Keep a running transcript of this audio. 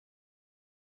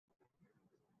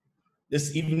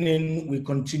This evening, we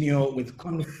continue with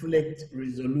conflict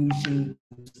resolution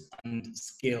and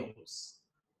skills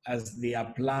as they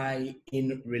apply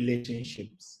in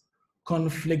relationships.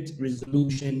 Conflict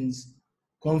resolution,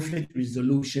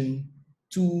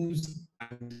 tools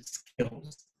and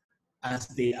skills as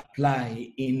they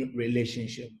apply in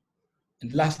relationship.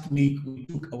 And last week, we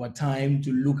took our time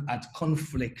to look at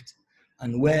conflict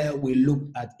and where we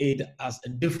looked at it as a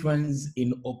difference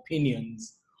in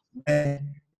opinions, where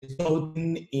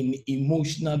resulting in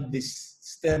emotional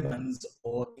disturbance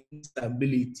or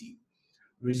instability,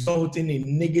 resulting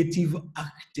in negative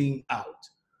acting out.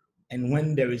 And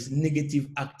when there is negative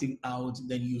acting out,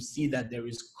 then you see that there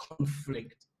is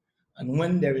conflict. And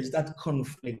when there is that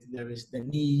conflict, there is the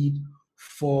need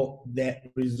for the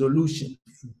resolution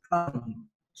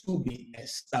to be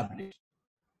established.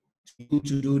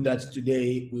 To do that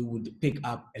today, we would pick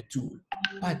up a tool.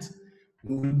 But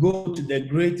we will go to the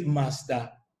great master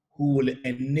who will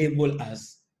enable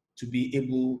us to be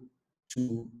able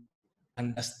to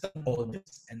understand all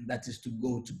this, and that is to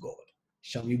go to God.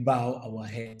 Shall we bow our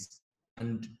heads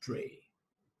and pray?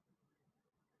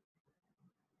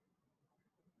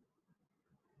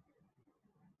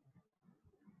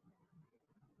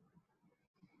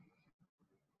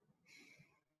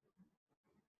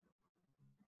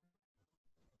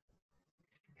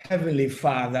 Heavenly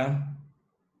Father,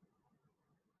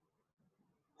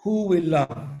 who we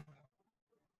love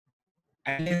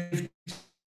and live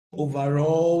over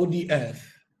all the earth,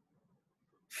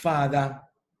 Father,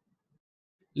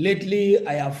 lately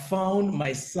I have found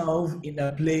myself in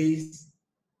a place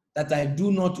that I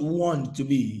do not want to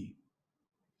be.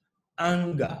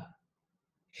 Anger,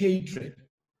 hatred,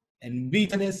 and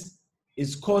bitterness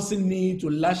is causing me to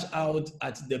lash out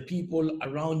at the people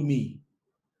around me,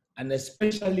 and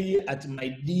especially at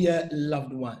my dear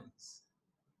loved ones.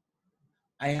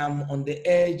 I am on the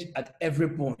edge at every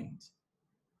point.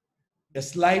 The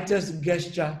slightest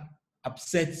gesture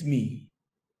upsets me.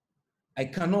 I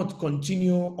cannot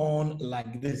continue on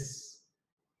like this.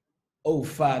 Oh,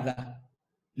 Father,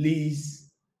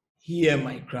 please hear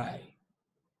my cry.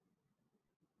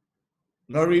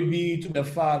 Glory be to the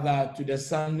Father, to the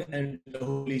Son, and to the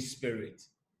Holy Spirit,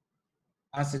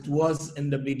 as it was in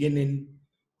the beginning,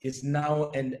 is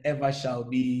now, and ever shall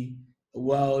be, a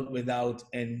world without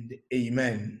end.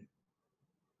 Amen.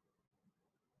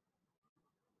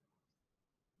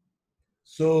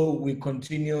 So we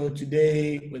continue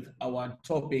today with our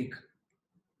topic,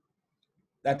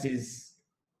 that is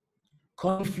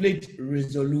conflict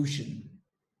resolution.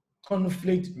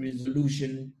 Conflict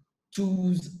resolution,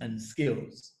 tools and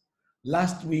skills.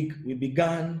 Last week we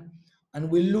began and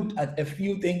we looked at a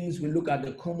few things. We looked at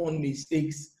the common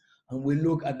mistakes and we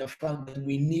looked at the fact that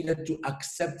we needed to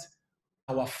accept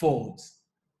our faults.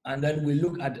 And then we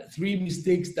looked at 3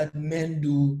 mistakes that men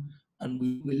do, and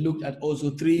we looked at also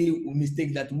 3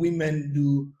 mistakes that women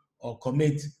do or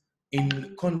commit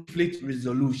in conflict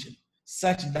resolution,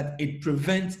 such that it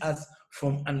prevents us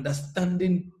from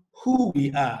understanding who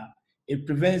we are. It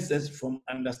prevents us from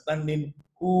understanding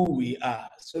who we are,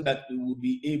 so that we will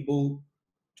be able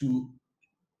to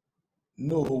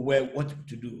know what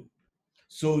to do.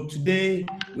 So today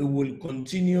we will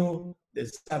continue the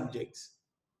subject.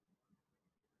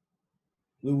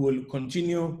 We will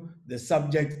continue the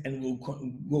subject and we'll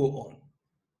go on.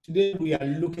 Today we are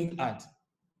looking at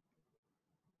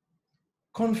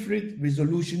conflict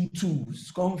resolution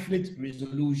tools. Conflict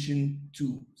resolution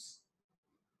tools.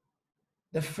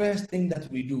 The first thing that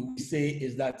we do, we say,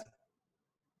 is that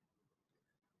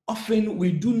often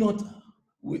we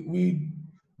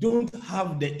don't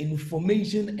have the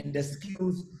information and the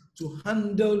skills to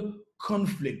handle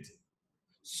conflict.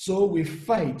 So we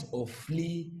fight or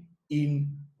flee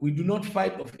we do not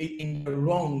fight or flee in the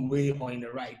wrong way or in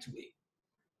the right way.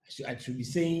 I should be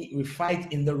saying we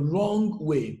fight in the wrong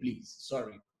way, please.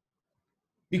 Sorry.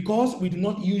 Because we do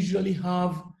not usually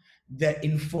have the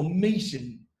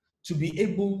information to be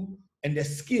able and the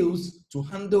skills to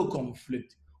handle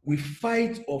conflict, we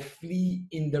fight or flee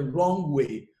in the wrong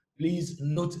way. Please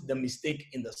note the mistake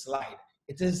in the slide.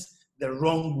 It is the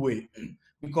wrong way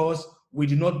because we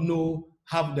do not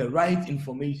have the right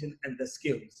information and the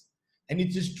skills. And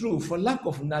it is true, for lack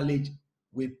of knowledge,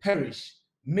 we perish.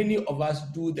 Many of us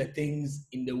do the things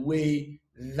in the way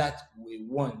that we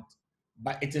want.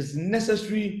 But it is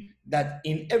necessary that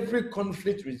in every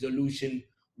conflict resolution,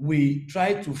 we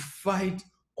try to fight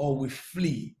or we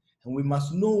flee. And we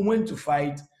must know when to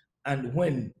fight and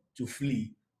when to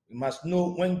flee. We must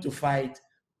know when to fight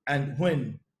and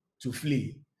when to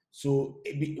flee. So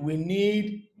we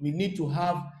need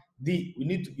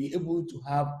to be able to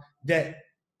have the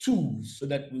tools so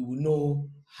that we will know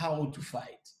how to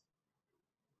fight.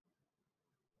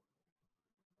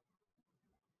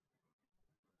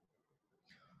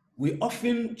 We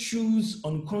often choose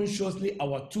unconsciously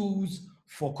our tools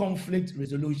for conflict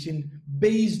resolution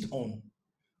based on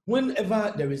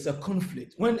whenever there is a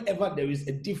conflict, whenever there is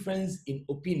a difference in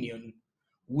opinion,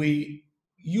 we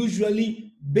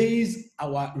usually base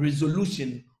our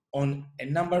resolution on a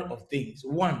number of things.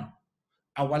 One,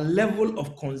 our level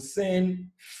of concern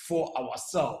for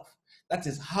ourselves. That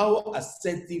is how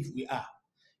assertive we are.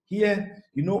 Here,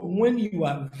 when you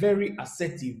are very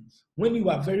assertive, when you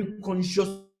are very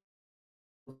conscious,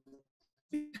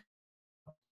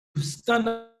 you stand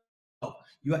up,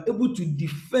 you are able to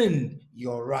defend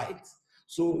your rights.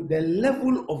 So the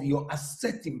level of your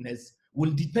assertiveness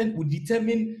will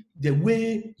determine the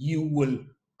way you will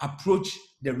approach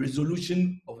the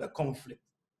resolution of a conflict.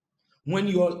 When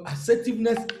your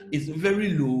assertiveness is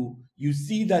very low, you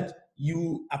see that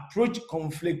you approach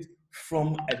conflict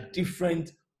from a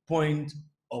different point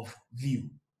of view.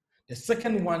 The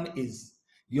second one is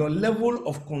your level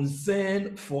of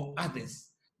concern for others.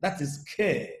 That is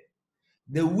care.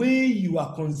 The way you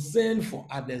are concerned for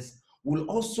others will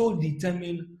also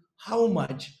determine how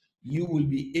much you will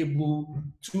be able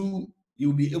to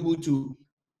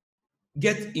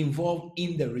get involved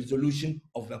in the resolution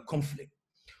of a conflict.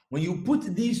 When you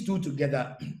put these two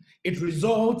together, it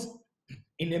results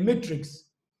in a matrix.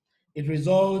 It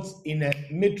results in a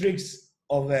matrix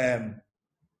of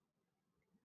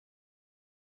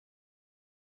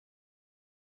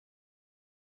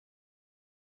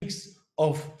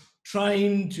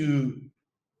trying to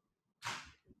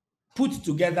put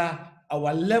together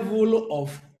our level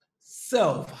of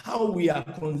self, how we are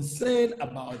concerned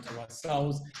about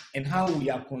ourselves and how we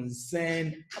are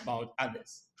concerned about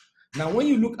others. Now, when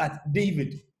you look at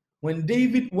David, when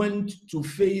David went to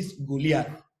face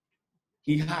Goliath,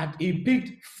 he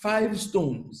picked 5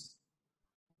 stones,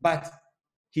 but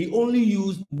he only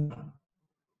used one.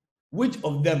 Which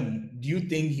of them do you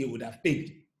think he would have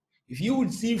picked? If you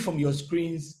would see from your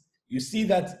screens, you see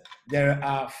that there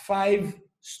are 5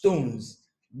 stones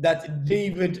that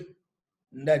David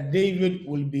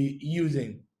will be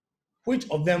using. Which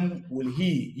of them will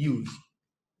he use?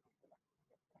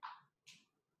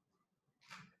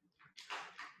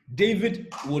 David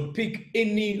would pick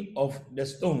any of the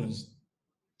stones,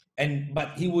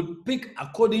 but he would pick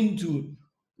according to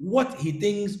what he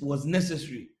thinks was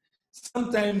necessary.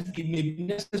 Sometimes it may be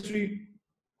necessary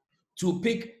to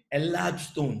pick a large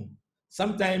stone.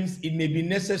 Sometimes it may be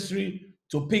necessary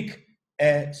to pick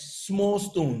a small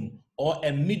stone or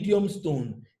a medium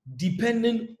stone,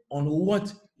 depending on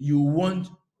what you want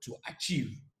to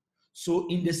achieve. So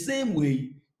in the same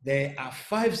way, there are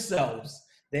 5 cells,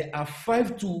 there are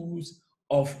 5 tools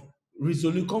of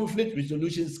conflict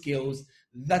resolution skills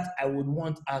that I would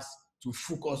want us to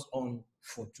focus on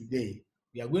for today.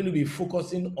 We are going to be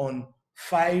focusing on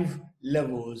 5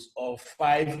 levels of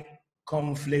 5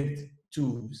 conflict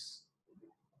tools.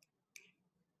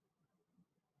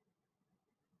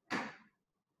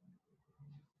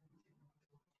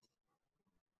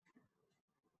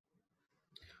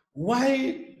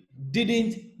 Why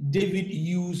didn't David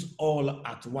use all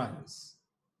at once?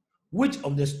 Which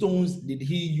of the stones did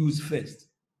he use first?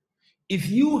 If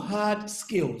you had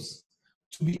skills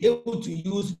to be able to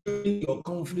use during your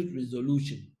conflict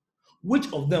resolution,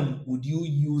 which of them would you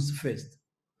use first?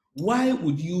 Why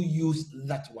would you use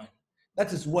that one?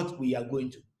 That is what we are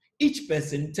going to. Each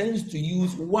person tends to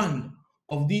use one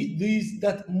of these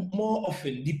that more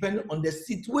often depend on the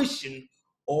situation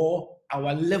or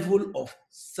our level of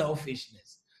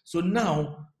selfishness. So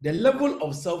now, the level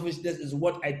of selfishness is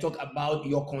what I talk about,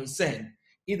 your concern,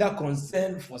 either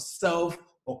concern for self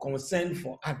or concern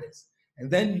for others. And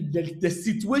then the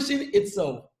situation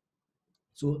itself.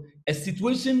 So a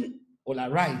situation will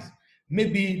arise.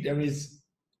 Maybe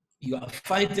you are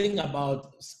fighting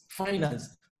about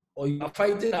finance, or you are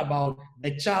fighting about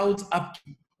the child's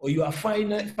upkeep, or you are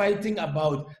fighting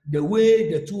about the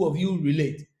way the two of you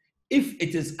relate. If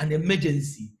it is an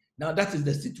emergency, now that is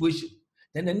the situation.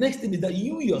 Then the next thing is that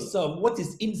you yourself, what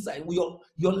is inside,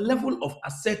 your level of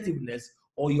assertiveness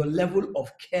or your level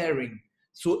of caring.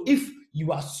 So if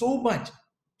you are so much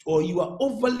or you are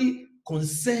overly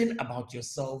concerned about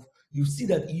yourself, you see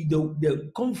that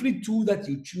the conflict tool that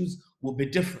you choose will be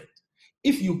different.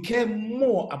 If you care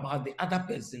more about the other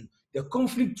person, the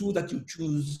conflict tool that you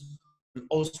choose will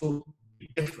also be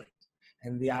different.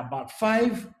 And there are about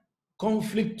 5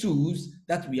 conflict tools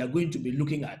that we are going to be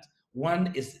looking at.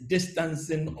 One is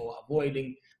distancing or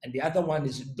avoiding, and the other one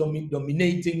is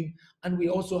dominating, and we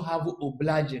also have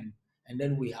obliging, and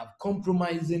then we have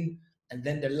compromising, and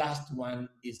then the last one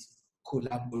is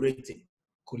collaborating.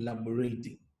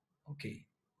 Okay,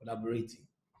 collaborating.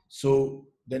 So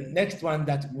the next one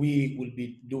that we will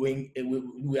be doing,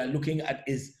 we are looking at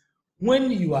is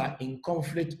when you are in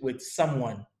conflict with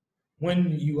someone.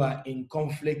 When you are in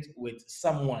conflict with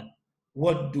someone,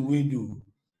 what do we do?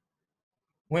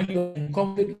 When you're in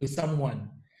conflict with someone,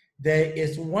 there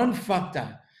is one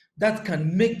factor that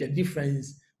can make the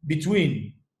difference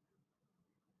between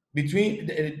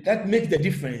that makes the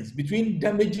difference between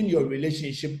damaging your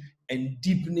relationship and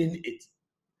deepening it.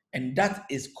 And that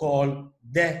is called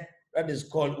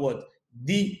what?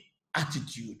 The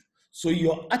attitude. So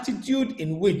your attitude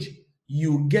in which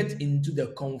you get into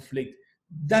the conflict,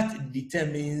 that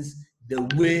determines the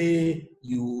way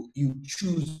you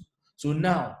choose. So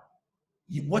now,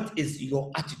 what is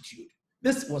your attitude?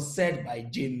 This was said by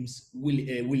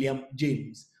William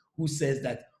James, who says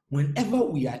that whenever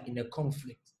we are in a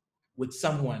conflict with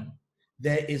someone,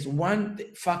 there is one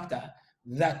factor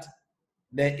that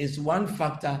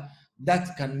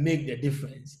can make the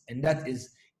difference, and that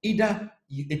is either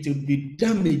it will be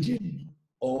damaging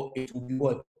or it will be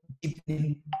what?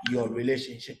 Deepening your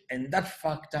relationship. And that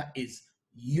factor is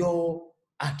your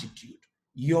attitude.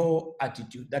 Your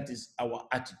attitude. That is our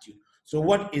attitude. So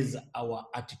what is our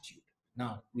attitude?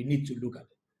 Now, we need to look at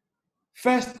it.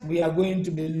 First, we are going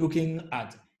to be looking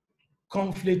at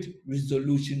conflict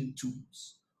resolution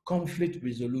tools. Conflict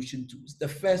resolution tools. The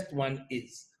first one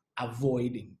is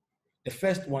avoiding. The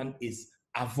first one is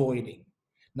avoiding.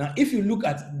 Now, if you look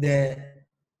at the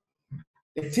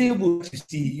table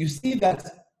you see that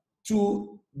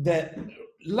to the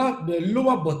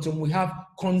lower bottom, we have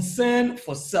concern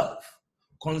for self.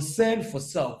 Concern for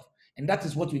self. And that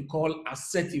is what we call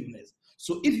assertiveness.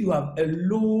 So if you have a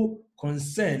low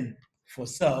concern for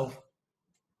self,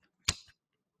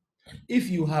 if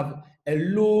you have a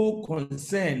low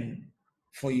concern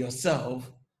for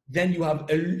yourself, then you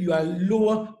are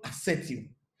lower assertive.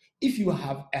 If you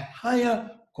have a higher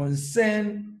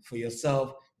concern for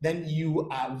yourself, then you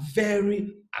are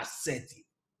very assertive.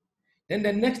 Then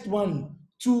the next one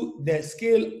to the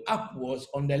scale upwards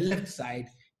on the left side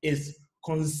is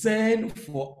concern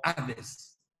for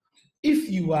others. If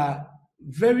you are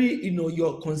very,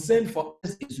 your concern for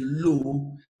others is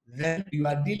low, then you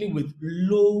are dealing with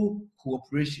low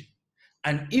cooperation.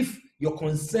 And if your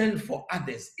concern for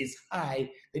others is high,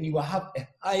 then you will have a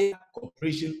higher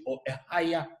cooperation or a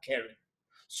higher caring.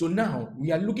 So now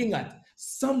we are looking at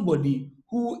somebody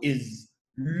who is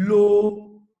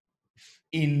low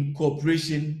in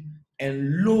cooperation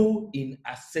and low in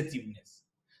assertiveness.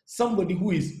 Somebody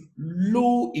who is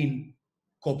low in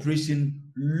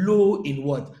cooperation, low in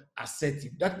what?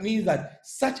 Assertive. That means that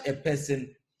such a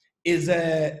person is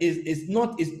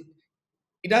not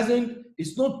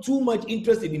too much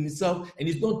interested in himself, and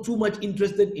is not too much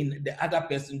interested in the other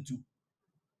person too.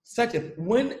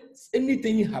 When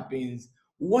anything happens,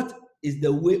 what is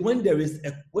the way when there is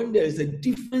a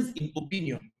difference in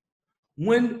opinion?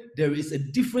 When there is a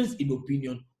difference in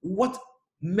opinion, what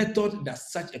method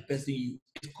does such a person use?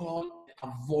 It's called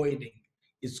avoiding.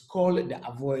 It's called the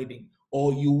avoiding,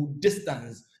 or you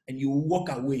distance and you walk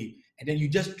away, and then you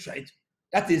just try it.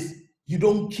 That is, you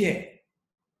don't care.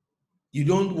 You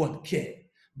don't care.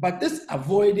 But this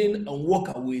avoiding and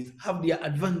walkaways have their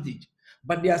advantage.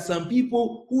 But there are some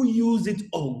people who use it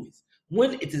always.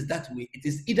 When it is that way, it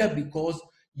is either because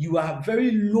you are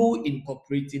very low in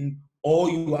cooperating,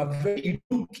 or you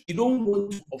don't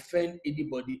want to offend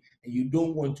anybody, and you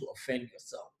don't want to offend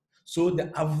yourself. So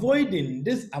this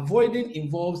avoiding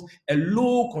involves a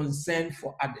low concern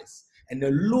for others and a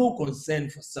low concern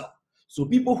for self. So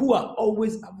people who are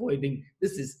always avoiding,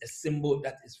 this is a symbol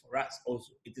that is for us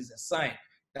also. It is a sign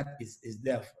that is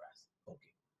there for us.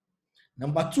 Okay.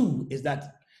 Number 2 is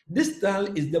that this style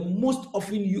is most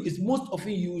often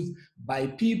used by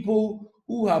people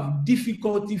who have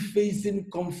difficulty facing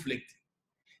conflict,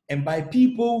 and by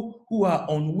people who are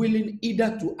unwilling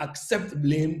either to accept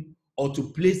blame or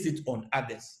to place it on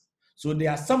others. So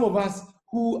there are some of us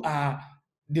who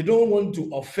they don't want to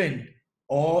offend,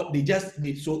 or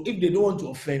so if they don't want to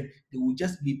offend, they will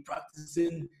just be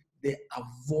practicing the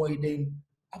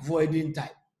avoiding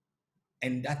type.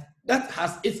 And that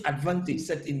has its advantage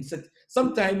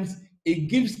sometimes it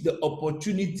gives the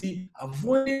opportunity.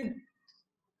 Avoiding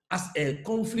as a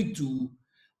conflict tool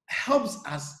helps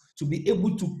us to be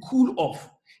able to cool off.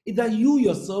 Either you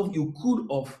yourself, you cool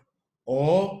off,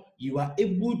 or you are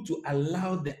able to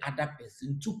allow the other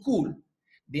person to cool.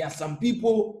 There are some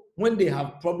people, when they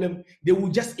have problem, they will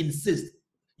just insist.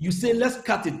 You say, let's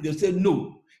cut it. They'll say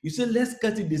no. You say, let's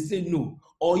cut it. They say no.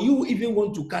 Or you even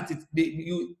want to cut it.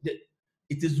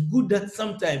 It is good that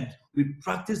sometimes we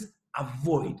practice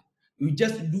avoid. You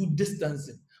just do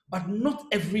distancing, but not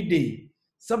every day.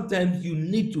 Sometimes you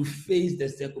need to face the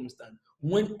circumstance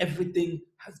when everything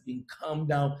has been calmed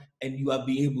down and you are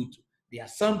being able to. There are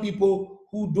some people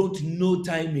who don't know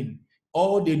timing.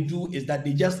 All they do is that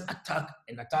they just attack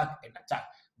and attack and attack.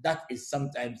 That is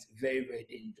sometimes very, very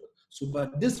dangerous. So,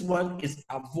 but this one is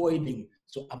avoiding.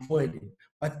 So, avoiding.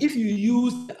 But if you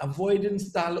use the avoiding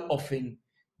style often,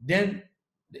 then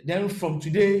from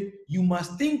today, you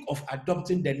must think of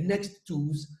adopting the next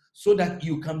tools so that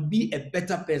you can be a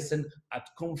better person at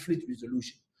conflict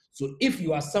resolution. So if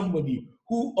you are somebody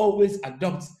who always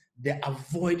adopts the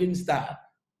avoiding style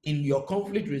in your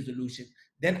conflict resolution,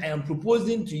 then I am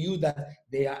proposing to you that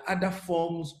there are other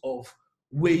forms of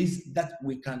ways that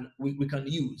we can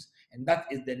use. And that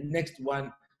is the next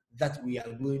one that we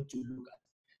are going to look at.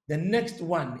 The next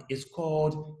one is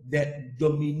called the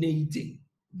dominating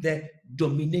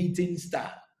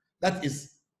style. That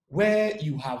is where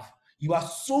you are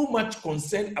so much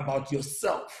concerned about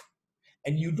yourself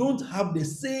and you don't have the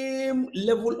same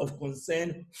level of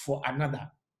concern for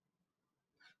another.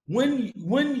 When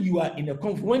you are in a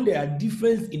conflict, when there are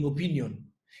differences in opinion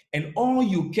and all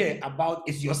you care about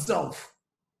is yourself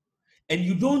and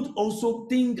you don't also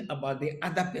think about the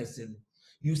other person,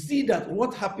 you see that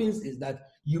what happens is that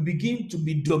you begin to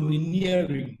be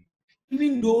domineering,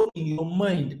 even though in your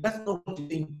mind that's not what you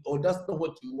think or that's not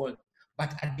what you want.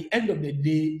 But at the end of the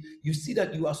day, you see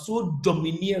that you are so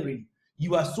domineering,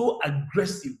 you are so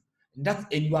aggressive,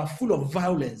 and you are full of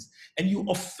violence, and you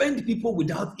offend people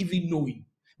without even knowing,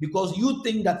 because you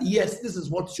think that, yes, this is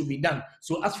what should be done.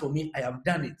 So as for me, I have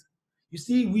done it. You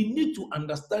see, we need to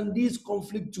understand these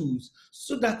conflict tools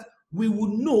so that we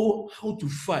will know how to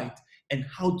fight and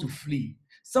how to flee.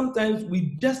 Sometimes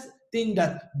we just think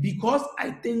that because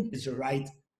I think it's right,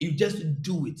 you just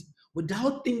do it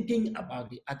without thinking about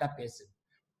the other person.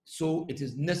 So it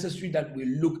is necessary that we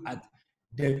look at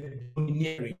the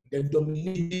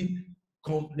dominating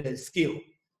scale.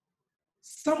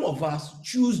 Some of us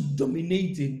choose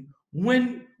dominating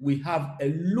when we have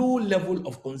a low level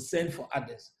of concern for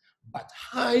others, but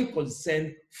high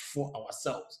concern for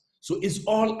ourselves. So it's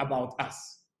all about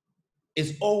us.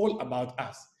 It's all about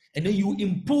us. And then you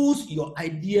impose your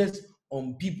ideas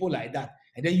on people like that.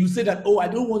 And then you say that, oh, I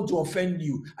don't want to offend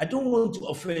you. I don't want to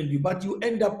offend you, but you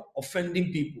end up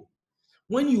offending people.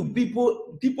 When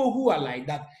people who are like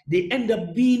that, they end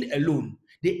up being alone.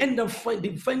 They end up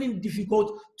finding it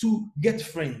difficult to get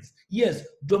friends. Yes,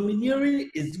 domineering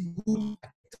is good,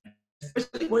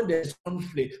 especially when there is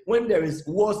conflict, when there is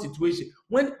war situation,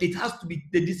 when it has to be,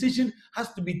 the decision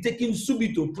has to be taken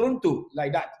subito, pronto,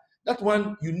 like that. That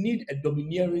one, you need a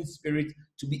domineering spirit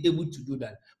to be able to do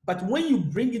that. But when you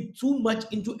bring it too much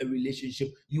into a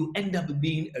relationship, you end up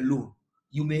being alone.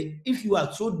 You may, if you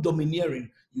are so domineering,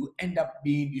 you end up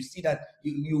being, you see that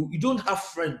you don't have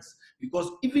friends, because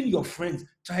even your friends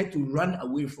try to run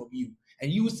away from you.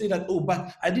 And you say that, oh,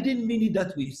 but I didn't mean it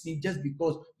that way, you see, just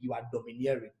because you are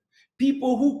domineering.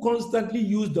 People who constantly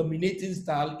use dominating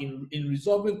style in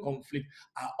resolving conflict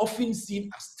are often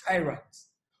seen as tyrants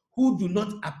who do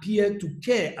not appear to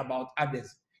care about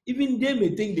others. Even they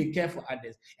may think they care for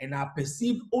others and are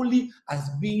perceived only as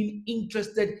being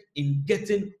interested in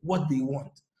getting what they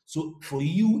want. So for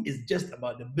you, it's just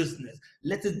about the business.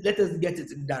 Let us get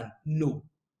it done. No,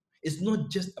 it's not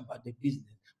just about the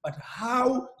business, but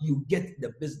how you get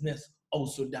the business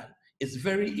also done. It's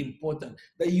very important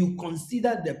that you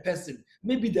consider the person.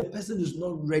 Maybe the person is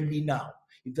not ready now.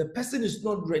 If the person is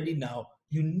not ready now,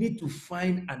 you need to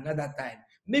find another time.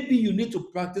 Maybe you need to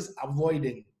practice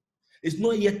avoiding. It's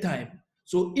not yet time.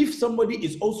 So if somebody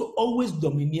is also always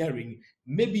domineering,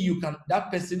 maybe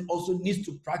that person also needs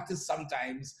to practice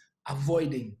sometimes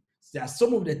avoiding. There are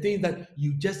some of the things that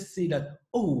you just say that,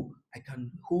 oh, I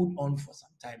can hold on for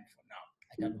some time for now.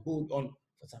 I can hold on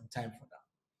for some time for now.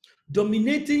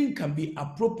 Dominating can be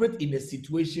appropriate in a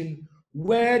situation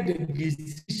where the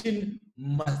decision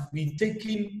must be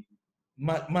taken,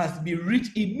 must be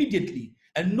reached immediately,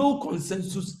 and no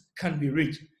consensus can be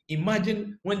reached.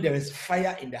 Imagine when there is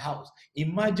fire in the house.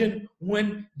 Imagine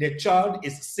when the child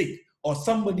is sick or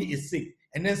somebody is sick,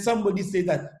 and then somebody says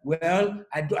that, well,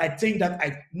 I think that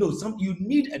you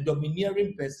need a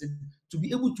domineering person to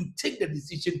be able to take the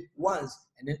decision once,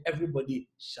 and then everybody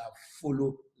shall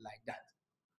follow like that.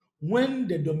 When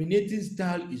the dominating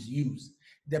style is used,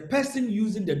 the person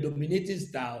using the dominating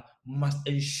style must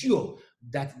ensure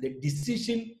that the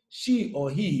decision she or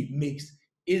he makes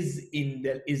is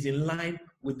in line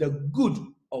with the good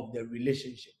of the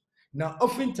relationship. Now,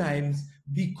 oftentimes,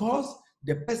 because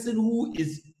the person who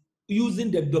is using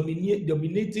the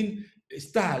dominating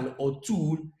style or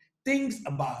tool thinks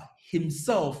about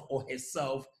himself or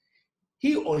herself,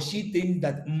 he or she thinks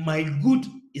that my good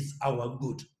is our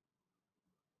good.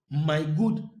 My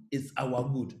good is our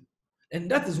good. And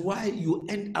that is why you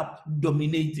end up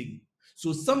dominating.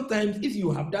 So sometimes, if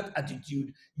you have that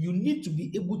attitude, you need to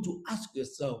be able to ask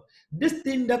yourself, this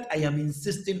thing that I am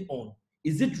insisting on,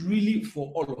 is it really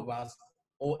for all of us?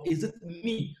 Or is it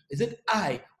me? Is it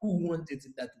I who want it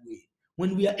that way?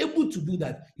 When we are able to do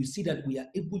that, you see that we are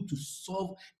able to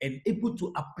solve and able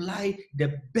to apply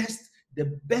the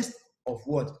best of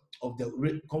what? Of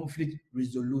the conflict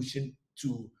resolution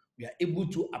tool. We are able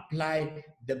to apply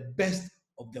the best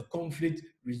of the conflict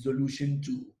resolution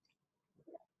tool.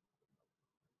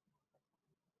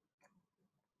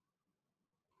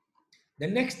 The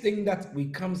next thing that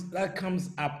comes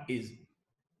up is,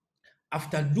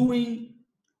 after doing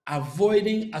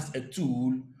avoiding as a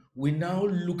tool, we now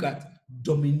look at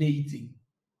dominating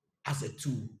as a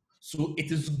tool. So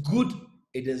it is good,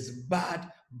 it is bad,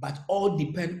 but all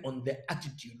depend on the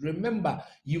attitude. Remember,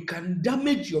 you can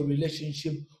damage your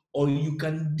relationship or you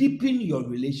can deepen your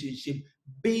relationship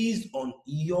based on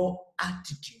your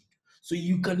attitude. So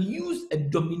you can use a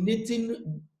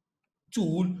dominating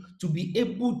tool to be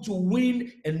able to win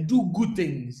and do good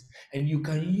things, and you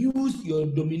can use your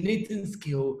dominating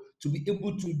skill to be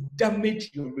able to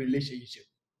damage your relationship.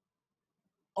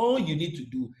 All you need to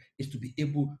do is to be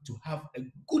able to have a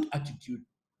good attitude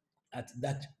at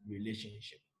that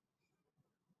relationship.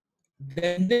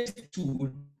 The next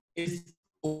tool is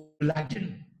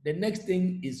obliging. The next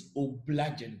thing is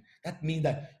obliging. That means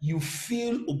that you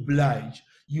feel obliged.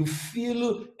 You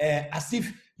feel as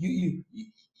if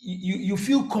you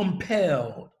feel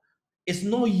compelled. It's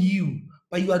not you,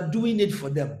 but you are doing it for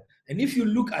them. And if you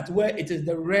look at where it is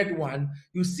the red one,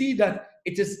 you see that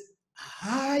it is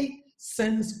high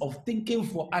sense of thinking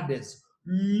for others,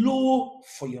 low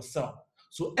for yourself.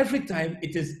 So every time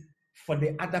it is for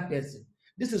the other person.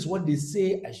 This is what they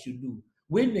say I should do.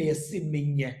 When they say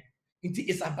menye, it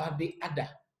is about the other.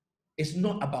 It's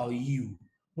not about you.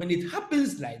 When it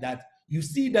happens like that, you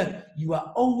see that you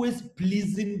are always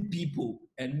pleasing people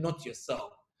and not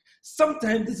yourself.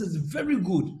 Sometimes this is very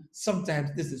good. Sometimes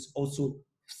this is also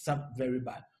very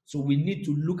bad. So we need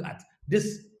to look at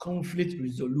this conflict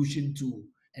resolution tool,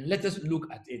 and let us look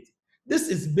at it. This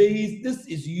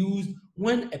is used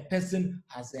when a person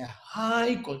has a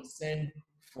high concern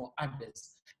for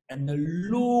others and a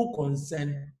low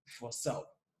concern for self.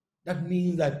 That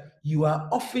means that you are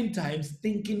oftentimes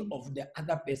thinking of the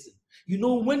other person. You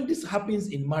know, when this happens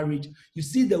in marriage, you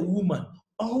see the woman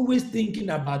always thinking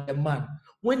about the man.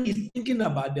 When he's thinking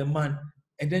about the man,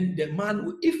 and then the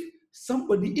man, if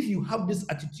you have this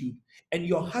attitude and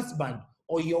your husband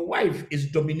or your wife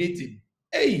is dominating,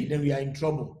 hey, then we are in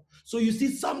trouble. So you see,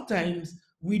 sometimes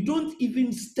we don't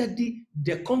even study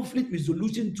the conflict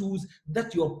resolution tools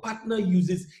that your partner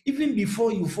uses even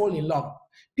before you fall in love.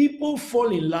 People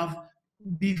fall in love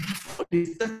before they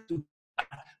start to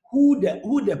who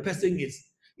the person is.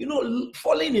 You know,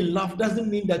 falling in love doesn't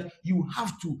mean that you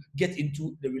have to get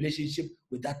into the relationship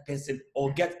with that person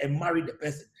or get and marry the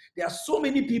person. There are so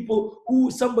many people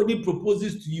who somebody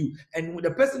proposes to you, and when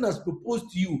the person has proposed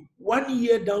to you 1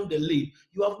 year down the lane,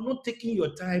 you have not taken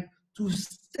your time to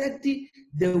study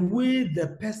the way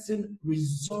the person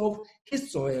resolve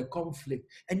his or her conflict.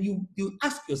 And you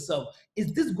ask yourself,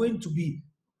 is this going to be,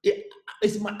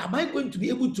 am I going to be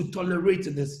able to tolerate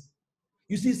this?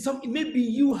 You see, maybe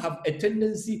you have a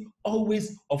tendency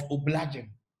always of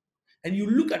obliging. And you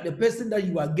look at the person that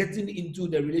you are getting into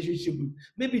the relationship with.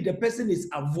 Maybe the person is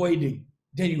avoiding,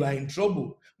 then you are in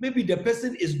trouble. Maybe the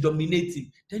person is dominating,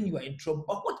 then you are in trouble.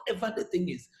 But whatever the thing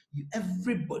is,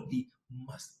 everybody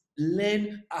must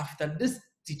learn after this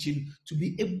teaching to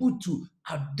be able to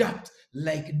adapt,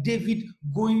 like David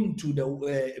going to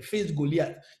the face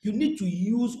Goliath. You need to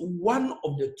use one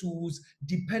of the tools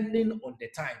depending on the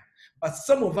time. But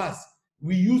some of us,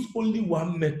 we use only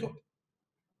one method.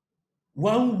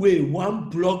 One way, one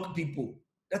block people.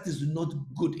 That is not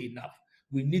good enough.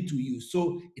 We need to use.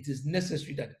 So it is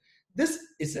necessary that this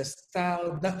is a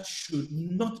style that should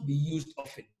not be used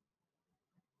often,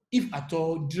 if at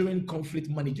all, during conflict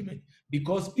management,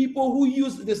 because people who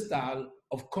use this style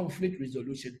of conflict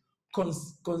resolution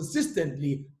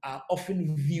consistently are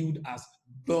often viewed as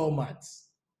doormats.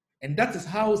 And that is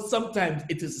how sometimes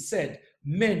it is said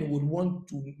men would want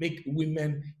to make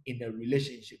women in a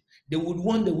relationship. They would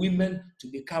want the women to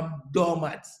become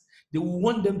doormats. They would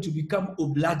want them to become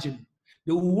obliging.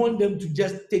 They would want them to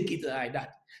just take it like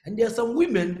that. And there are some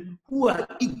women who are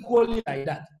equally like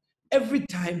that. every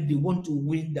time they want to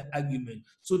win the argument.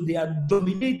 So they are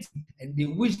dominating, and they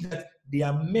wish that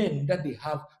their men that they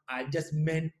have are just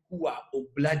men who are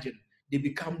obliging. They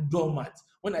become doormats.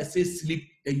 When I say sleep,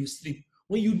 then you sleep.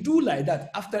 When you do like that,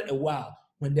 after a while,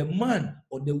 when the man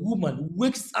or the woman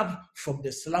wakes up from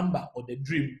the slumber or the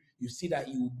dream, you see that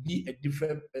he will be a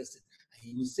different person.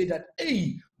 He will say that,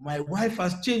 hey, my wife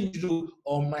has changed,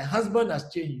 or my husband has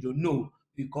changed. No,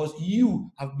 because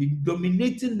you have been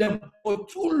dominating them for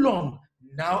too long.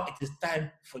 Now it is time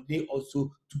for they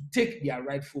also to take their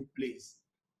rightful place.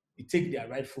 They take their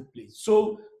rightful place.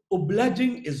 So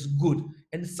obliging is good,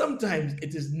 and sometimes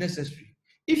it is necessary.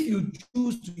 If you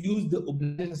choose to use the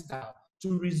obliging style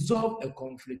to resolve a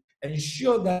conflict,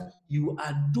 ensure that you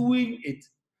are doing it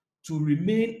to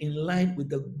remain in line with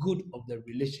the good of the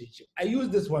relationship. I use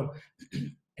this one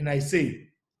and I say,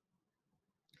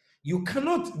 you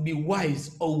cannot be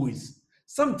wise always.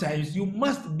 Sometimes you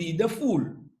must be the fool.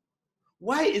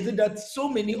 Why is it that so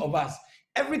many of us,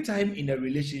 every time in a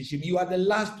relationship, you are the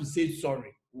last to say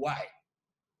sorry? Why?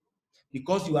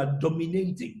 Because you are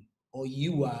dominating, or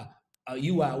you are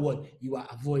what? You are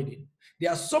avoiding. There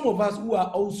are some of us who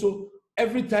are also,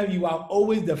 every time you are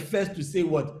always the first to say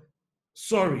what?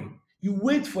 Sorry. You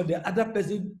wait for the other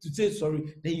person to say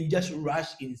sorry, then you just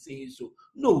rush in saying so.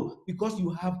 No, because you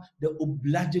have the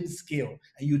obliging scale,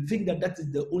 and you think that that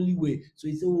is the only way. So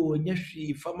you say, oh,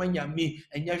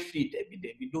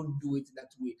 don't do it that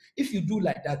way. If you do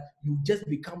like that, you just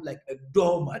become like a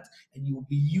doormat, and you will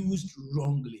be used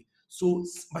wrongly. So,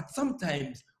 but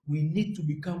sometimes we need to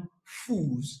become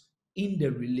fools in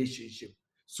the relationship.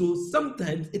 So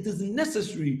sometimes it is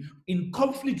necessary in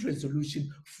conflict resolution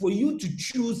for you to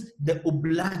choose the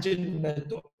obliging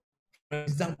method. For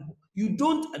example, you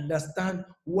don't understand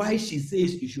why she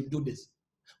says you should do this,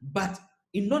 but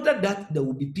in order that there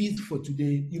will be peace for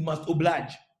today, you must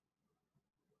oblige.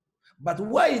 But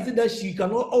why is it that she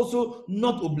cannot also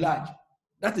not oblige?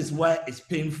 That is why it's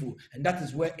painful, and that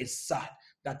is where it's sad,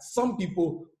 that some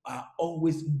people are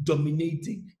always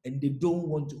dominating and they don't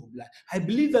want to oblige. I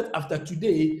believe that after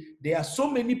today, there are so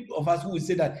many of us who will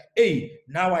say that, hey,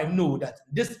 now I know that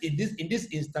in this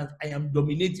instance, I am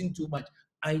dominating too much.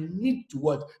 I need to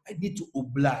what? I need to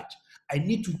oblige. I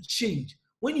need to change.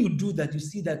 When you do that, you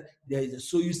see that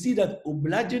you see that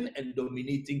obliging and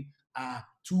dominating are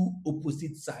two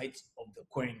opposite sides of the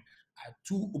coin. Are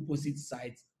two opposite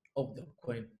sides of the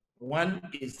coin. One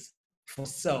is for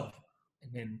self,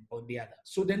 and then on the other.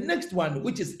 So the next one,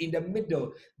 which is in the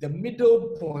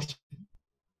middle portion,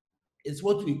 is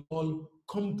what we call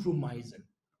compromising.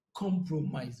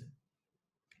 Compromising.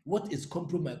 What is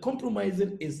compromise?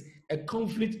 Compromising is a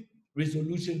conflict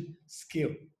resolution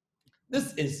skill.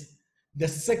 This is the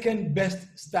second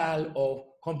best style of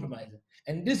compromising.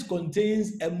 And this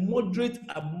contains a moderate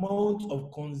amount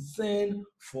of concern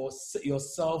for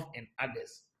yourself and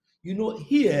others. You know,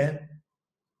 here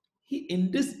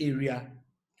in this area,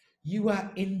 you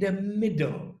are in the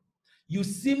middle. You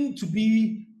seem to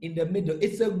be in the middle.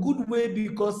 It's a good way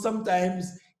because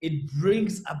sometimes it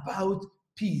brings about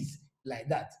peace like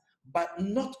that, but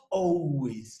not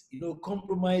always. You know,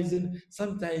 compromising,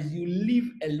 sometimes you leave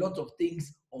a lot of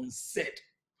things unsaid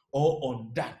or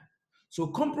undone. So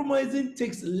compromising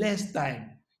takes less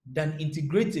time than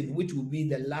integrating, which will be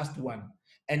the last one.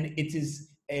 And it is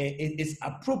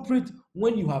appropriate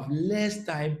when you have less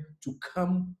time to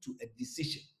come to a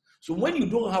decision. So when you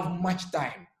don't have much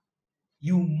time,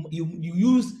 you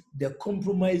use the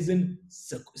compromising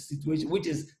situation, which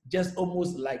is just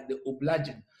almost like the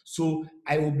obliging. So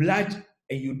I oblige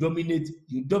and you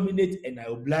dominate and I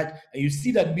oblige. And you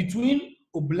see that between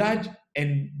oblige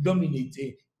and dominate,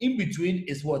 in between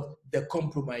is what? The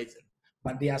compromising.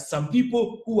 But there are some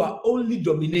people who are only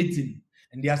dominating,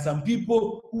 and there are some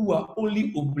people who are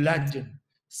only obliging.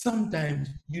 Sometimes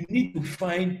you need to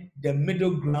find the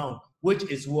middle ground, which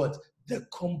is what? The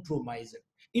compromising.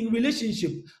 In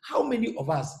relationship, how many of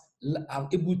us are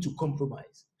able to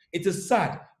compromise? It is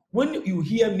sad. When you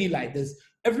hear me like this,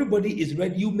 everybody is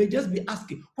ready. You may just be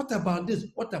asking, what about this?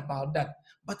 What about that?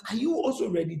 But are you also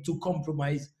ready to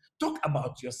compromise? Talk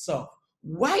about yourself.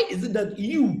 Why is it that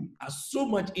you are so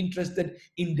much interested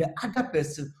in the other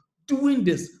person doing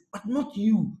this, but not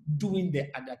you doing the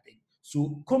other thing?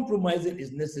 So compromising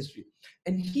is necessary.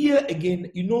 And here again,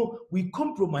 you know, we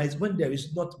compromise when there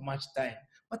is not much time.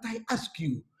 But I ask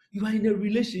you, you are in a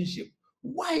relationship.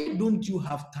 Why don't you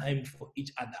have time for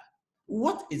each other?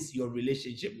 What is your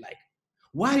relationship like?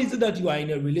 Why is it that you are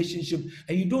in a relationship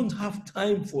and you don't have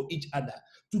time for each other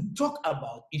to talk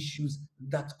about issues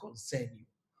that concern you?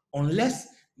 Unless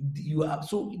you are,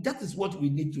 so that is what we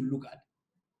need to look at.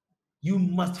 You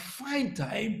must find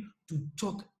time to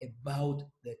talk about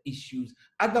the issues.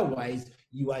 Otherwise,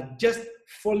 you are just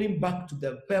falling back to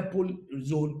the purple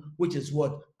zone, which is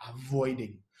what?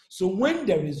 Avoiding. So when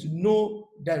there is no,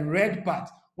 the red part,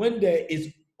 when there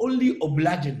is only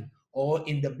obliging, or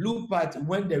in the blue part,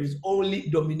 when there is only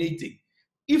dominating,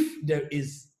 if there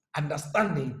is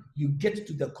understanding, you get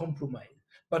to the compromise.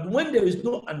 But when there is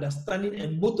no understanding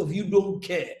and both of you don't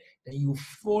care, then you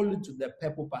fall into the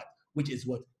purple part, which is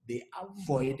what? The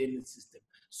avoiding system.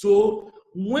 So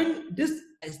when this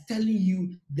is telling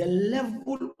you the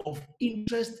level of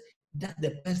interest that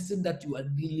the person that you are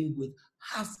dealing with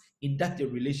has in that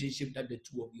relationship that the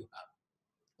two of you have.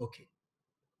 Okay.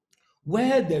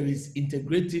 Where there is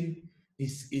integrating,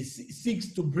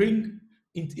 seeks to bring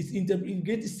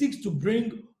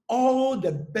all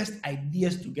the best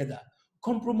ideas together.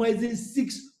 Compromising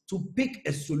seeks to pick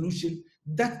a solution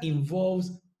that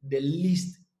involves the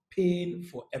least pain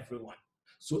for everyone.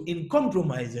 So in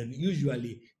compromising,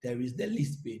 usually there is the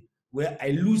least pain, where I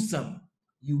lose some,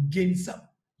 you gain some,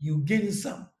 you gain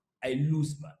some, I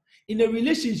lose some. In a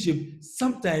relationship,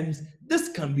 sometimes this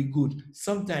can be good,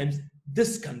 sometimes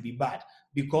this can be bad,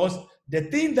 because the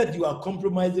thing that you are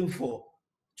compromising for,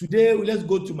 today let's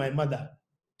go to my mother,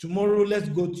 tomorrow let's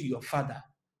go to your father,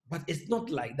 but it's not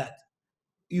like that.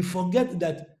 You forget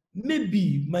that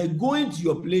maybe my going to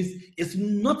your place is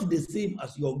not the same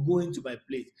as you're going to my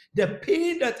place. The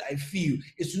pain that I feel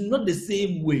is not the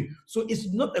same way. So it's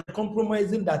not a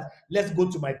compromising that let's go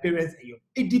to my parents.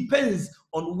 It depends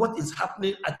on what is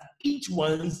happening at each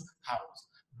one's house.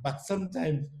 But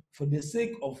sometimes, for the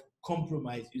sake of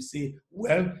compromise, you say,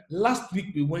 well, last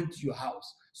week we went to your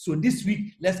house, so this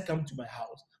week let's come to my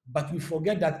house. But we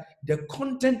forget that the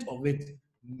content of it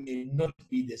may not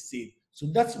be the same. So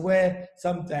that's where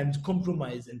sometimes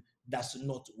compromising does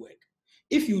not work.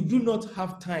 If you do not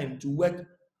have time to work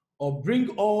or bring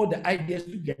all the ideas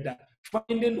together,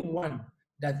 finding one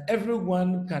that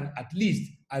everyone can at least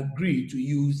agree to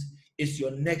use is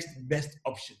your next best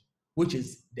option, which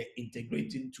is the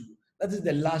integrating tool. That is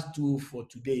the last tool for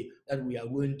today that we are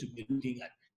going to be looking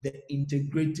at, the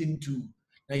integrating tool.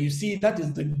 Now you see, that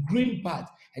is the green part,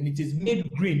 and it is made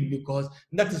green because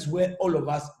that is where all of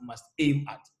us must aim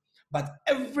at. But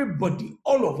everybody,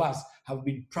 all of us, have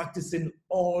been practicing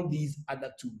all these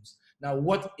other tools. Now,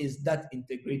 what is that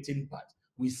integrating part?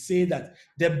 We say that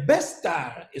the best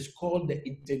style is called the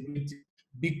integrating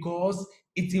because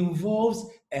it involves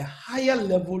a higher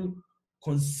level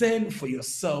concern for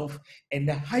yourself and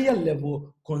a higher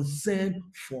level concern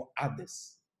for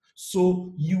others.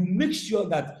 So you make sure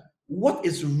that what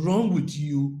is wrong with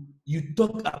you, you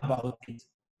talk about it.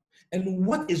 And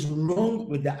what is wrong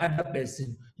with the other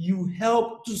person, you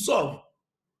help to solve.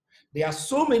 There are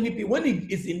so many people, when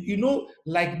it is in,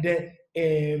 like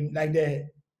the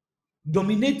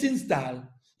dominating style,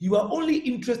 you are only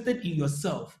interested in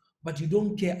yourself, but you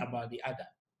don't care about the other.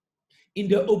 In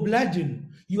the obliging,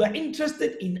 you are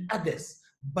interested in others,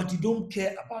 but you don't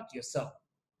care about yourself.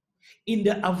 In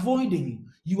the avoiding,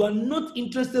 you are not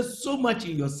interested so much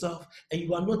in yourself and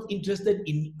you are not interested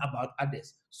in about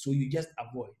others, so you just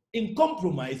avoid. In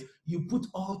compromise, you put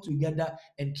all together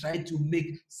and try to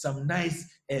make some nice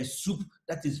soup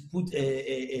that is put,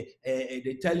 the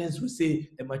Italians will say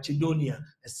a Macedonia,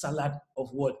 a salad of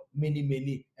what?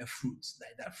 Many fruits,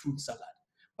 like that fruit salad.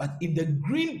 But in the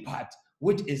green part,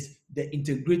 which is the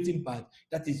integrating part,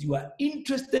 that is, you are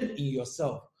interested in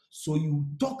yourself. So you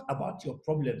talk about your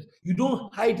problems. You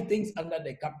don't hide things under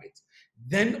the carpet.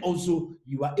 Then also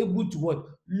you are able to what?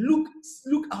 Look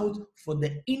out for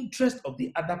the interest of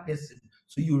the other person.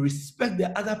 So you respect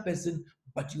the other person,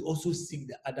 but you also seek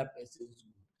the other person's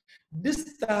good.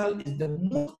 This style is the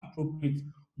most appropriate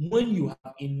when you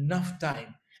have enough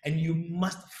time, and you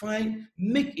must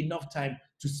make enough time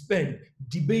to spend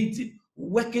debating,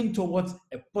 working towards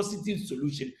a positive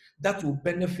solution that will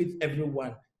benefit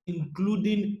everyone,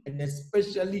 including and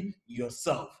especially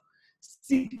yourself.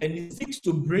 And it seeks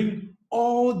to bring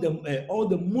all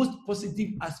the most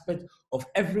positive aspects of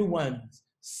everyone's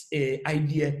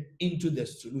idea into the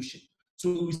solution.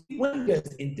 So when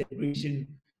there's integration,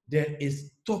 there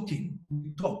is talking.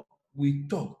 We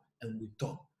talk, and we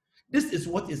talk. This is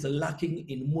what is lacking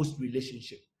in most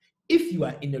relationships. If you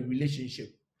are in a relationship,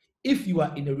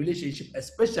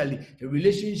 especially a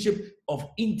relationship of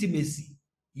intimacy,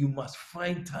 you must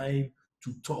find time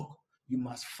to talk. You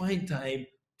must find time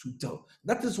to talk.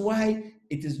 That is why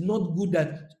it is not good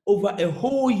that over a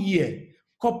whole year,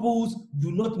 couples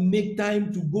do not make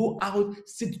time to go out,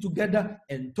 sit together,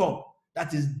 and talk.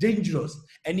 That is dangerous.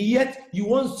 And yet, you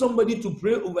want somebody to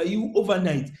pray over you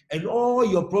overnight, and all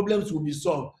your problems will be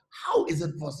solved. How is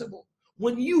it possible?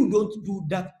 when you don't do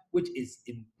that which is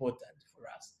important for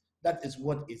us. That is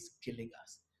what is killing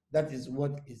us. That is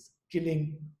what is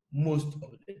killing most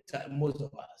of the time, most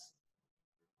of us.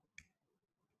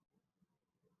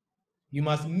 You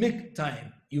must make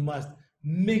time. You must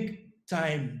make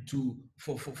time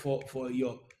for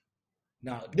your.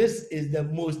 Now, this is the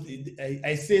most,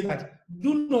 I say that,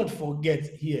 do not forget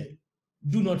here,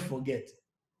 do not forget,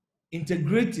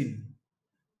 integrating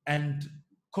and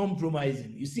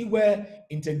compromising. You see where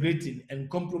integrating and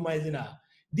compromising are.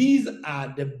 These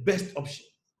are the best options.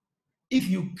 If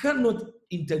you cannot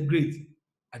integrate,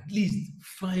 at least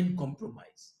find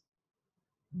compromise.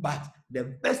 But the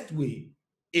best way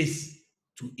is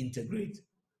to integrate.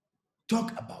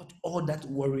 Talk about all that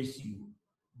worries you,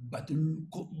 but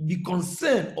be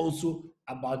concerned also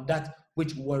about that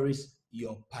which worries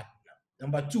your partner.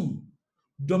 Number two,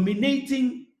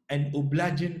 dominating and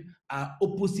obliging are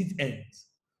opposite ends.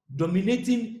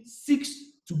 Dominating seeks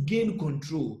to gain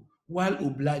control, while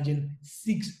obliging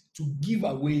seeks to give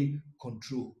away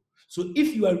control. So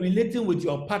if you are relating with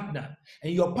your partner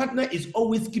and your partner is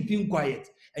always keeping quiet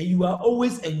and you are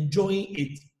always enjoying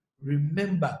it,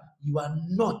 remember you are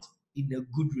not in a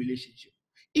good relationship.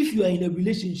 If you are in a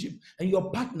relationship and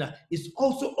your partner is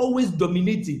also always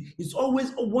dominating, is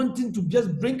always wanting to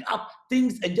just bring up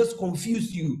things and just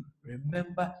confuse you,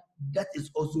 remember that is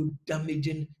also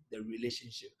damaging the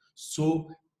relationship. So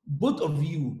both of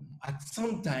you, at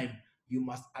some time, you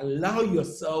must allow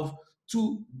yourself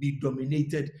to be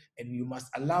dominated and you must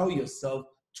allow yourself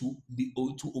to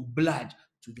oblige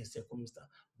to the circumstance.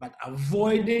 But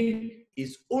avoiding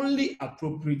is only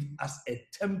appropriate as a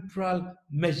temporal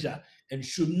measure and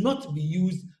should not be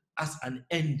used as an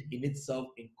end in itself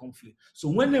in conflict. So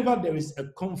whenever there is a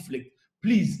conflict,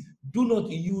 please do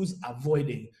not use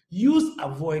avoiding. Use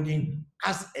avoiding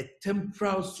as a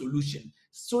temporal solution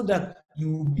so that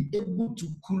you will be able to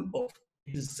cool off.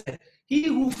 It is said, he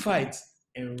who fights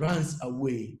and runs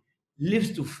away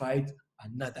lives to fight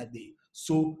another day.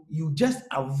 So you just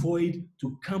avoid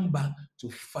to come back to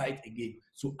fight again.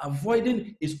 So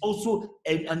avoiding is also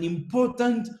an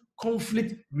important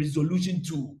conflict resolution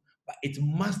tool, but it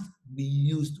must be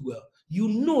used well. You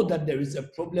know that there is a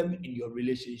problem in your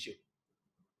relationship.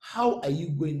 How are you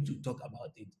going to talk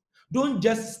about it? Don't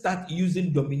just start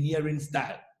using domineering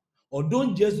style, or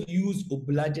don't just use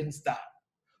obliging style.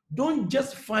 Don't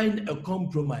just find a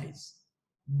compromise.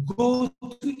 Go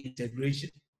to integration.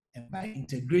 And by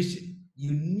integration,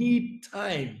 you need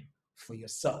time for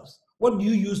yourselves. What do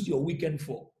you use your weekend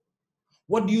for?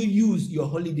 What do you use your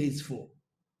holidays for?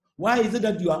 Why is it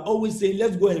that you are always saying,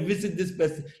 let's go and visit this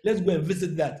person, let's go and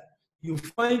visit that? You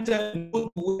find time to go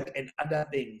to work and other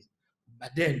things,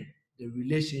 but then the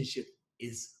relationship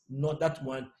is not that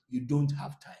one, you don't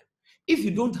have time. If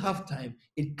you don't have time,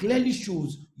 it clearly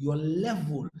shows your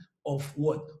level of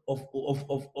what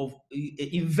of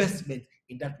investment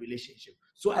in that relationship.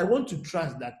 So I want to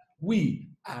trust that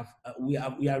we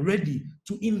are ready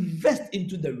to invest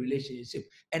into the relationship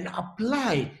and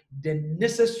apply the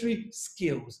necessary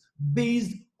skills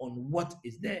based on what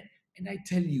is there. And I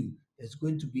tell you, there's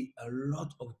going to be a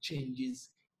lot of changes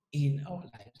in our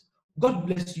lives. God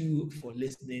bless you for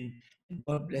listening, and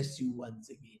God bless you once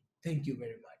again. Thank you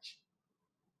very much.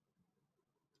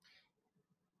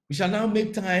 We shall now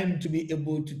make time to be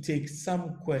able to take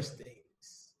some questions.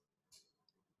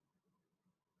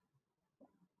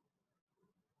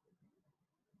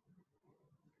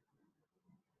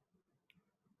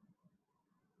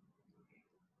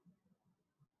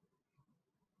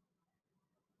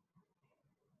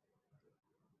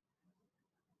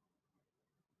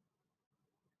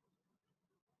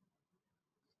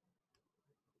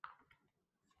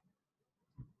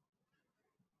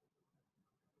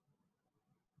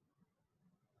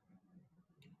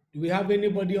 Do we have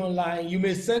anybody online? You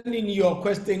may send in your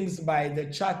questions by the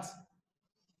chat,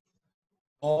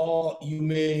 or you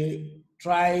may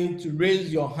try to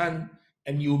raise your hand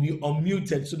and you'll be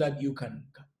unmuted so that you can.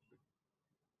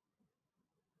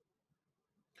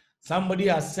 Somebody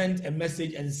has sent a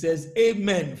message and says,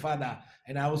 Amen, Father.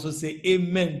 And I also say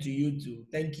amen to you too.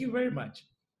 Thank you very much.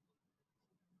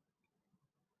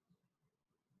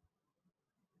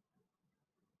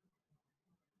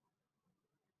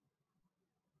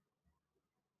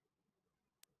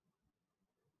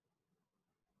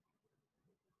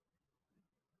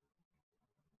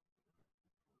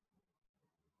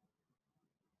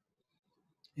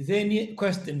 Is there any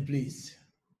question, please?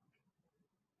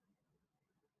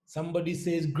 Somebody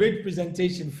says, great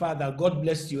presentation, Father. God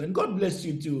bless you. And God bless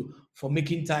you too for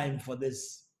making time for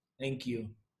this. Thank you.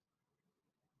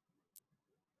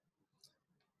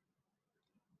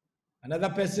 Another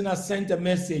person has sent a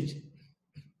message.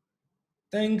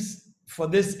 Thanks for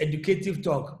this educative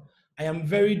talk. I am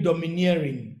very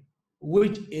domineering,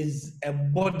 which is a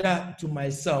border to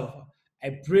myself.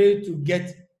 I pray to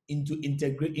get into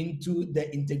the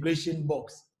integration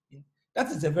box. That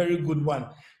is a very good one.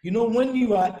 You know, when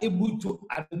you are able to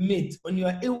admit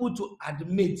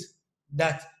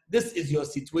that this is your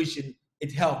situation,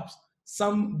 it helps.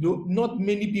 Not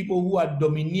many people who are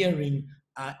domineering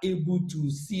are able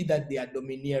to see that they are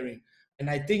domineering. And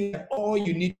I think that all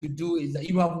you need to do is that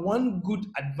you have one good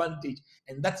advantage,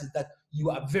 and that is that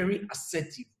you are very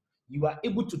assertive. You are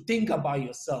able to think about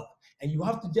yourself, and you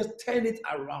have to just turn it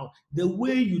around. The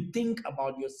way you think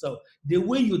about yourself, the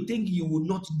way you think you will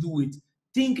not do it,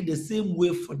 think the same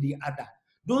way for the other.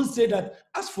 Don't say that,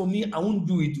 as for me, I won't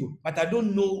do it, but I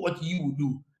don't know what you will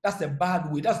do. That's a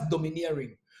bad way. That's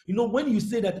domineering. You know, when you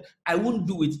say that I won't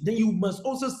do it, then you must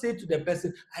also say to the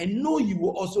person, I know you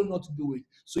will also not do it.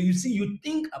 So you see, you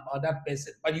think about that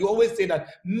person, but you always say that,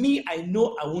 me, I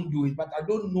know I won't do it, but I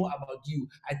don't know about you.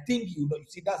 I think you know. You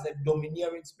see, that's a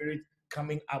domineering spirit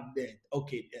coming up there.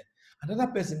 Okay, there.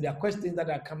 Another person, there are questions that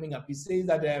are coming up. He says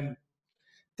that,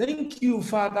 thank you,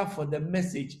 Father, for the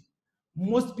message.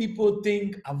 Most people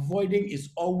think avoiding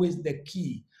is always the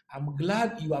key. I'm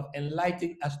glad you have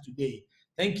enlightened us today.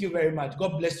 Thank you very much.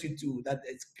 God bless you too. That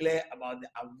is clear about the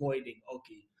avoiding.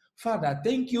 Okay. Father,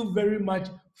 thank you very much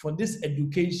for this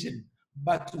education.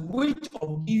 But which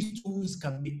of these tools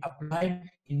can be applied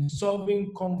in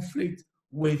solving conflict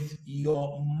with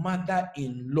your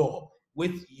mother-in-law?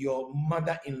 With your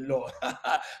mother-in-law.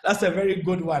 That's a very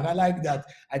good one. I like that.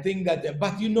 I think that,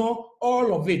 but you know,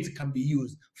 all of it can be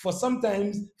used. For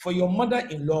sometimes, for your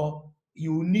mother-in-law,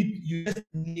 you just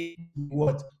need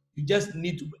what? You just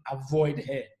need to avoid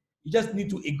her. You just need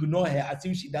to ignore her as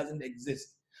if she doesn't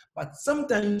exist. But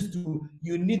sometimes too,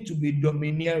 you need to be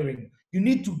domineering. You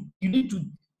need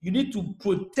to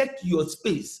protect your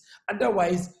space.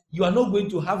 Otherwise, you are not going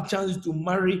to have chance to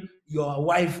marry your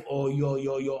wife or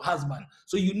your husband.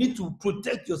 So you need to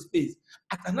protect your space.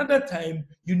 At another time,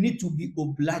 you need to be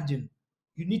obliging.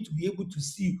 You need to be able to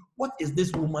see, what is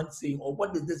this woman saying, or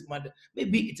what is this mother?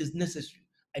 Maybe it is necessary.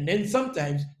 And then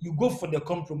sometimes you go for the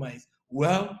compromise.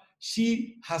 Well,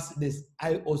 she has this,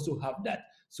 I also have that.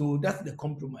 So that's the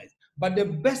compromise. But the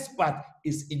best part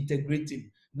is integrating.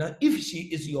 Now, if she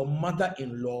is your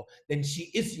mother-in-law, then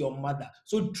she is your mother.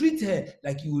 So treat her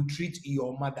like you would treat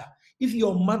your mother. If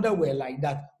your mother were like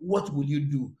that, what will you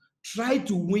do? Try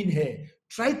to win her.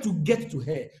 Try to get to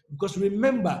her. Because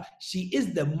remember, she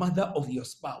is the mother of your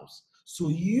spouse. So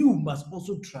you must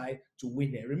also try to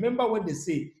win her. Remember what they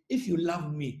say, if you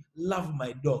love me, love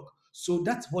my dog. So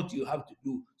that's what you have to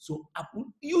do. So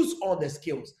use all the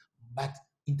skills, but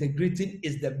integrating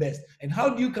is the best. And how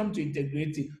do you come to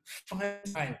integrating?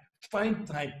 Find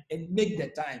time, and make the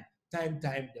time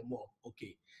the more.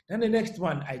 Okay. Then the next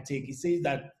one I take, it says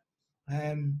that,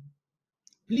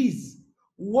 please,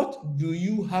 what do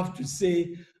you have to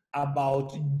say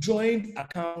about joint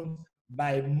accounts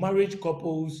by marriage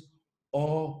couples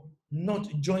or not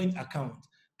joint account?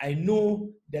 I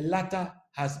know the latter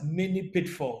has many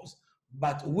pitfalls,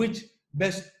 but which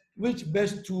best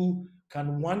tool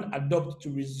can one adopt to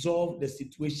resolve the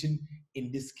situation in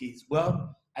this case?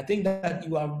 Well, I think that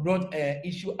you have brought an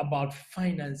issue about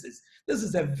finances. This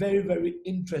is a very, very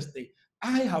interesting.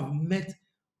 I have met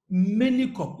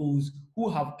many couples who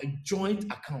have a joint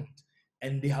account,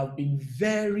 and they have been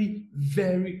very,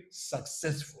 very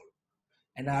successful.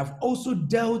 And I have also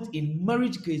dealt in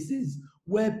marriage cases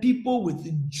where people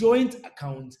with joint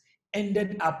accounts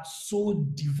ended up so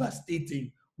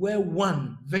devastating, where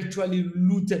one virtually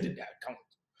looted the account.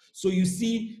 So you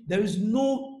see, there is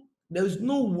no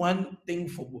one thing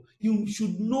for both. You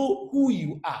should know who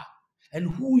you are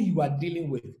and who you are dealing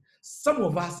with. Some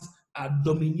of us are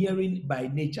domineering by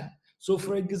nature. So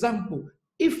for example,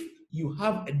 if you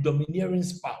have a domineering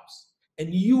spouse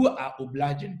and you are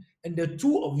obliging, and the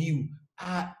two of you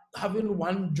are having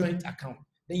one joint account,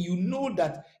 then you know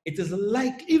that it is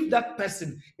like if that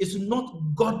person is not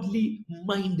godly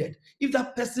minded, if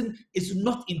that person is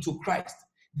not into Christ,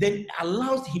 then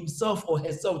allows himself or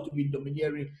herself to be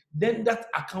domineering, then that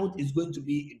account is going to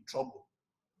be in trouble,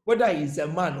 whether he's a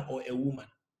man or a woman.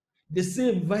 The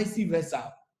same vice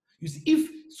versa. You see,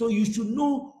 you should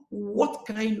know what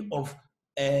kind of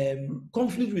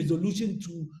conflict resolution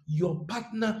to your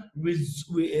partner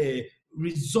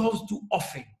resolves to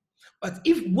often. But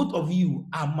if both of you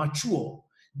are mature,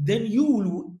 then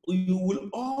you will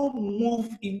all move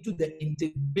into the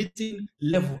integrating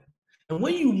level. And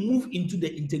when you move into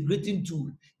the integrating tool,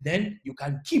 then you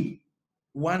can keep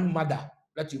one mother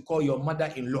that you call your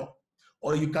mother-in-law,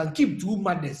 or you can keep two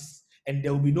mothers, and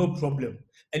there will be no problem.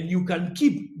 And you can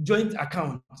keep joint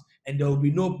accounts and there will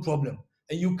be no problem.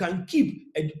 And you can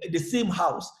keep the same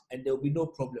house and there will be no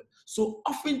problem. So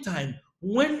oftentimes,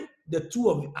 when the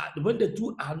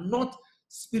two are not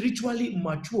spiritually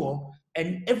mature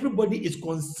and everybody is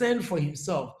concerned for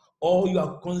himself, or you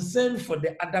are concerned for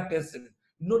the other person,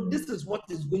 this is what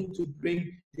is going to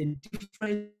bring the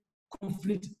different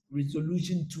conflict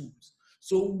resolution tools.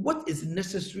 So what is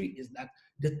necessary is that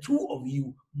the two of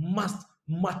you must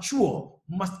mature,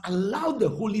 must allow the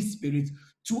Holy Spirit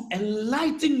to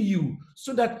enlighten you,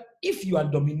 so that if you are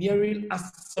domineering,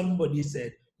 as somebody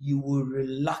said, you will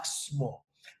relax more.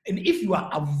 And if you are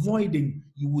avoiding,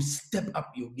 you will step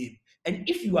up your game. And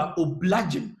if you are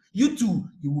obliging, you too,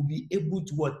 you will be able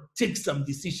to take some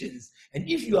decisions. And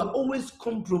if you are always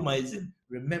compromising,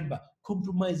 remember,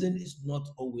 compromising is not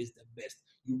always the best.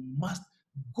 You must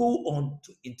go on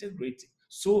to integrating.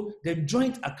 So the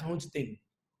joint account thing,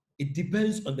 it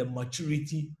depends on the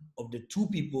maturity of the two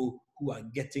people who are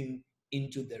getting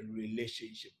into the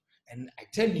relationship. And I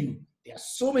tell you, there are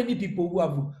so many people who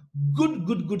have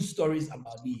good stories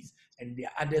about these, and there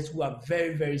are others who have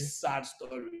very, very sad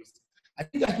stories. I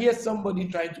think I hear somebody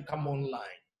trying to come online.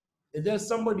 Is there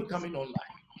somebody coming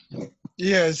online?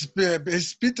 Yes,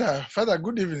 it's Peter. Father,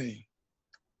 good evening.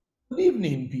 Good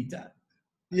evening, Peter.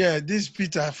 Yeah, this is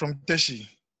Peter from Teshi.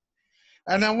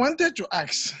 And I wanted to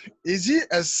ask, is it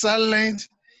a silent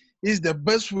is the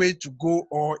best way to go,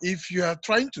 or if you are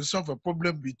trying to solve a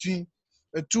problem between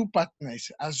two partners,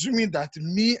 assuming that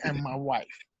me and my wife,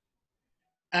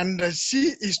 and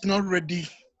she is not ready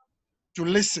to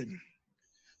listen.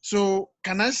 So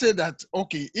can I say that,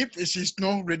 okay, if she's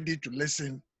not ready to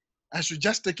listen, I should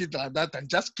just take it like that and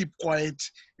just keep quiet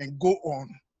and go on?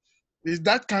 Is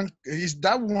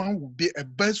that one would be a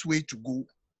best way to go?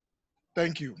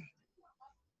 Thank you.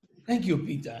 Thank you,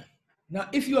 Peter. Now,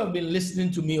 if you have been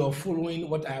listening to me or following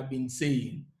what I have been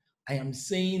saying, I am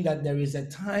saying that there is a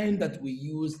time that we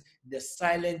use the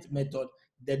silent method,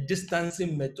 the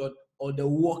distancing method, or the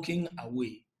walking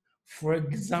away. For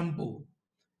example,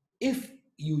 if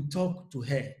you talk to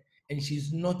her and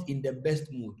she's not in the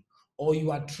best mood, or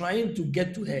you are trying to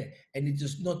get to her and it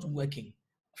is not working,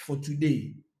 for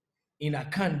today, in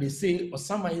Akan, they say, or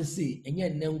someone say,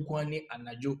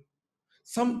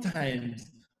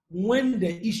 sometimes when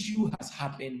the issue has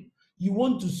happened, you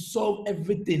want to solve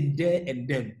everything there and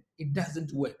then. It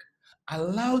doesn't work.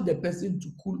 Allow the person to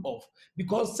cool off,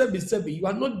 because you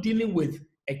are not dealing with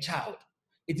a child.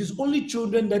 It is only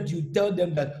children that you tell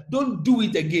them that don't do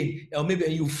it again, or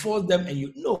maybe you force them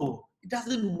and no, it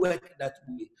doesn't work that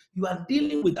way. You are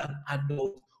dealing with an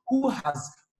adult who has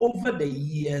over the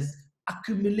years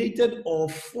accumulated or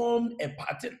formed a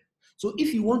pattern. So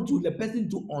if you want the person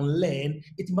to unlearn,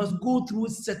 it must go through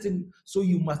certain, so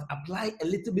you must apply a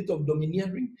little bit of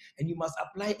domineering, and you must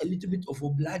apply a little bit of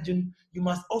obliging. You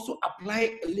must also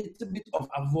apply a little bit of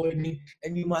avoiding,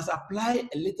 and you must apply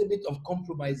a little bit of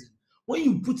compromising. When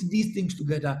you put these things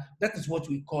together, that is what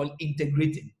we call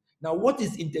integrating. Now, what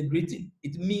is integrating?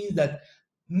 It means that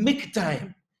make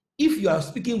time. If you are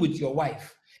speaking with your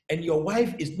wife and your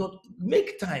wife is not,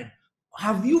 make time.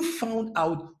 Have you found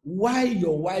out why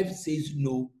your wife says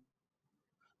no?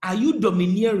 Are you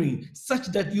domineering such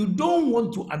that you don't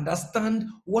want to understand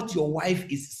what your wife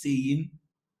is saying?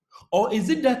 Or is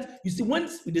it that, you see,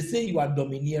 once they say you are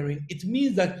domineering, it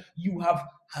means that you have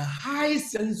a high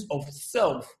sense of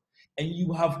self and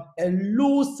you have a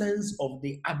low sense of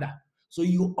the other. So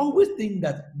you always think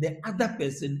that the other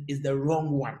person is the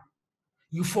wrong one.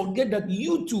 You forget that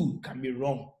you too can be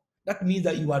wrong. That means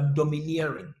that you are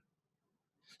domineering.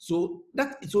 So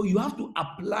you have to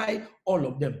apply all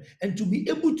of them. And to be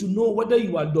able to know whether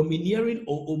you are domineering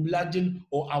or obliging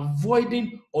or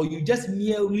avoiding, or you just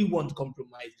merely want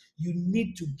compromise, you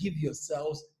need to give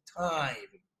yourselves time.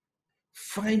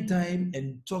 Find time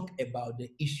and talk about the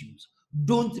issues.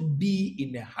 Don't be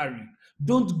in a hurry.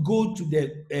 Don't go to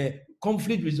the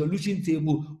conflict resolution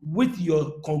table with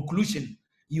your conclusion.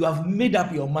 You have made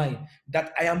up your mind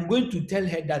that I am going to tell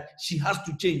her that she has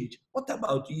to change. What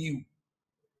about you?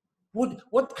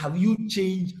 What have you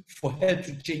changed for her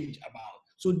to change about?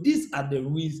 So these are the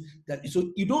ways that,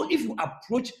 so you don't, if you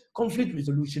approach conflict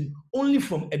resolution only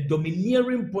from a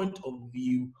domineering point of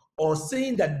view, or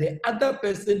saying that the other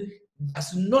person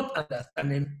does not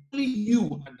understand and only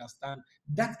you understand,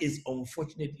 that is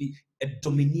unfortunately a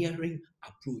domineering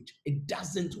approach. It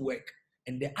doesn't work.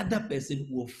 And the other person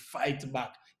will fight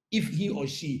back. If he or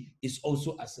she is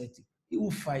also assertive, he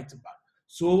will fight back.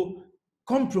 So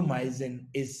compromising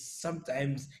is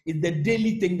sometimes the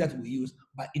daily thing that we use,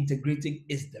 but integrating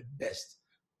is the best.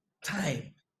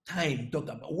 Time. time to talk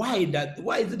about. Why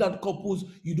is it that couples,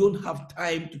 you don't have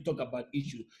time to talk about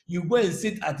issues? You go and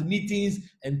sit at meetings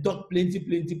and talk plenty,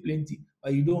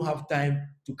 but you don't have time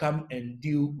to come and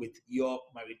deal with your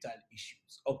marital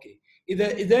issues. Okay.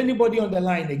 Is there anybody on the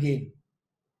line again?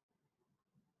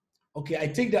 Okay, I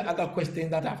take the other question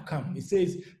that have come. It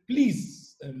says,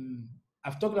 please,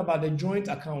 I've talked about the joint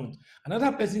account.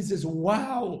 Another person says,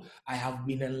 wow, I have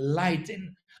been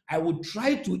enlightened. I will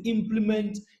try to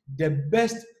implement the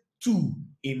best two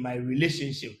in my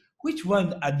relationship. Which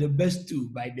one are the best two,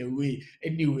 by the way?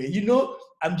 Anyway,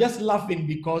 I'm just laughing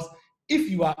because if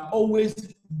you are always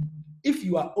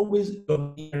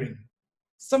domineering,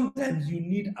 sometimes you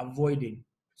need avoiding.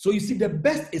 So you see, the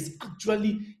best is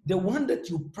actually the one that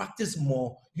you practice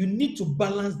more. You need to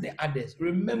balance the others.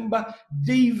 Remember,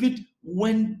 David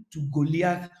went to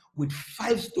Goliath with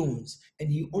 5 stones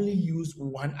and he only used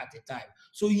one at a time.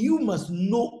 So you must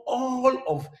know all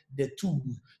of the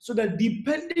tools so that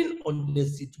depending on the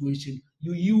situation,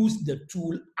 you use the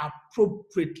tool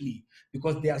appropriately,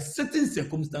 because there are certain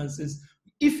circumstances,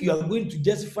 if you are going to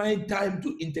just find time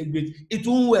to integrate, it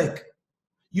won't work.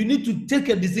 You need to take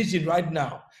a decision right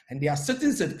now. And there are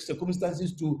certain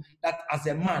circumstances too that as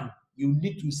a man, you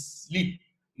need to sleep.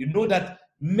 You know that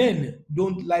men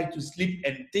don't like to sleep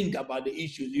and think about the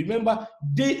issues. You remember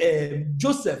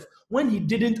Joseph, when he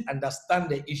didn't understand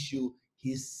the issue,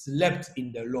 he slept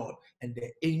in the Lord and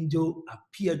the angel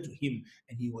appeared to him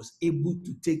and he was able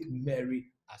to take Mary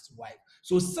as wife.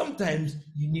 So sometimes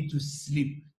you need to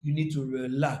sleep. You need to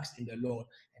relax in the Lord.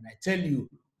 And I tell you,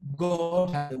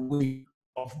 God has a way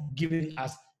of giving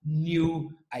us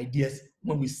new ideas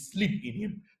when we sleep in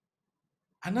him.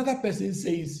 Another person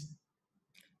says,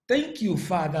 thank you,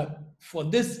 Father, for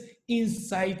this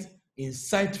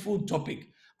insightful topic.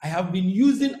 I have been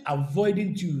using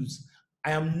avoiding tools.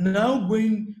 I'm now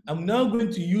going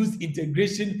to use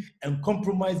integration and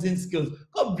compromising skills.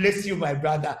 God bless you, my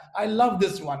brother. I love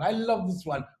this one.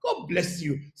 God bless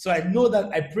you. So I know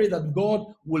that, I pray that God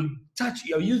will touch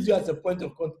you, use you as a point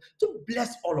of contact to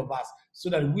bless all of us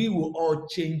so that we will all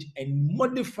change and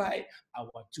modify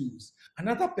our tools.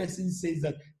 Another person says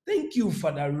that, thank you,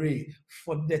 Father Ray,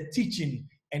 for the teaching.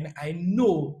 And I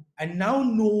now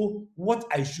know what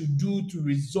I should do to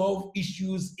resolve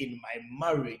issues in my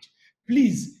marriage.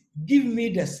 Please give me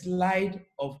the slides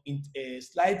of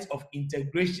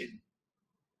integration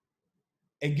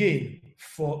again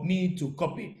for me to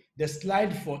copy. The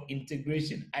slide for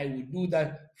integration, I will do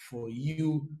that for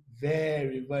you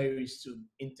very, very soon.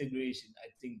 Integration, I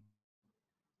think.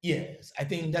 Yes, I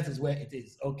think that is where it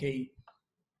is. Okay.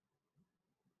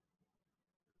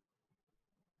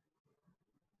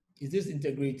 Is this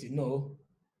integrated? No.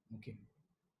 Okay.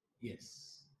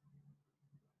 Yes.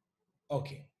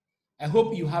 Okay. I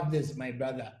hope you have this, my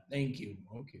brother. Thank you.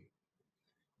 Okay.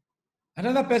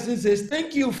 Another person says,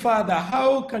 thank you, Father.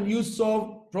 How can you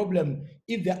solve problem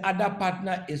if the other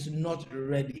partner is not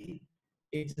ready?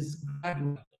 It is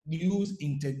gradual. Use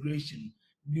integration.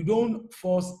 You don't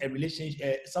force a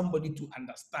relationship, somebody to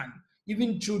understand.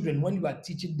 Even children, when you are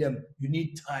teaching them, you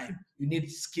need time, you need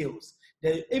skills.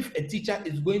 If a teacher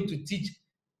is going to teach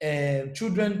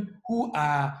children who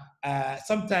are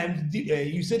sometimes,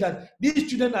 you say that these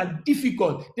children are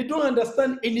difficult, they don't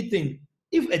understand anything.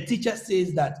 If a teacher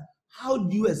says that, how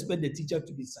do you expect the teacher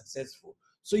to be successful?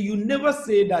 So you never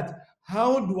say that,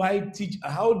 how do I teach?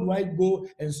 How do I go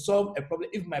and solve a problem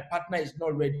if my partner is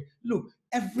not ready? Look,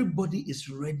 everybody is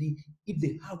ready if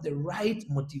they have the right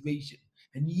motivation.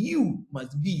 And you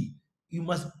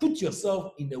must put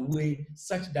yourself in a way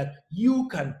such that you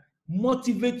can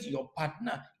motivate your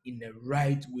partner in the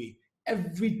right way.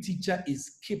 Every teacher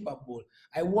is capable.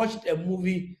 I watched a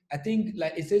movie, I think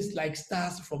it says like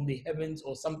Stars from the Heavens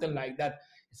or something like that.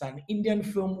 It's an Indian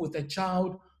film with a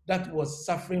child that was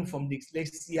suffering from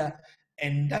dyslexia,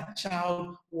 and that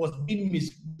child was being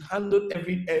mishandled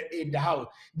in the house.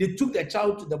 They took the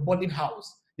child to the boarding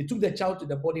house. And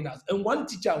one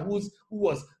teacher who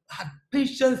had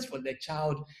patience for the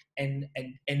child, and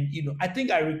I think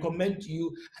I recommend to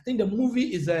you. I think the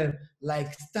movie is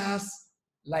like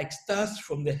Stars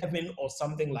from the Heaven or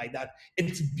something like that.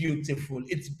 It's beautiful.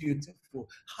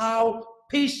 How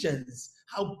patience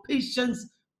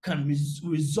can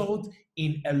result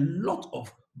in a lot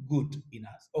of good in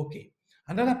us. Okay.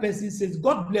 Another person says,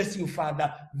 God bless you,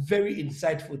 Father. Very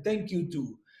insightful. Thank you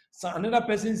too. So another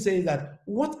person says that,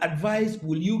 what advice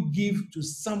will you give to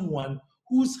someone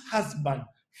whose husband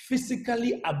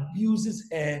physically abuses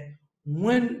her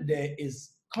when there is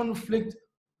conflict,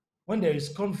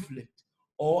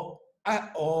 or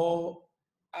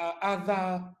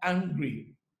other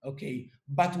angry, okay,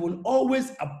 but will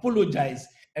always apologize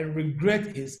and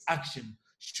regret his action,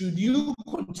 should you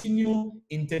continue,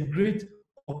 integrate,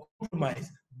 or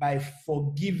compromise by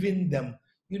forgiving them?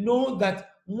 You know that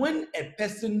when a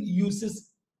person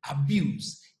uses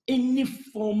abuse, any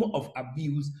form of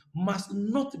abuse must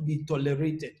not be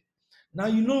tolerated. Now,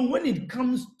 you know, when it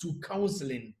comes to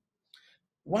counseling,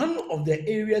 one of the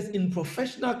areas in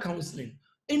professional counseling,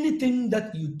 anything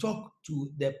that you talk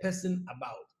to the person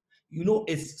about, you know,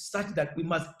 is such that we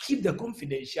must keep the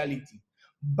confidentiality.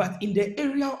 But in the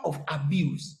area of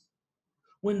abuse,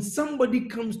 when somebody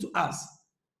comes to us,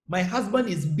 my husband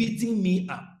is beating me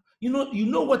up. You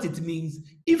know what it means?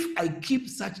 If I keep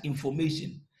such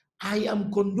information, I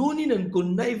am condoning and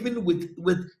conniving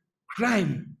with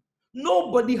crime.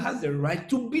 Nobody has the right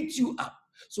to beat you up.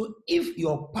 So if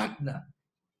your partner,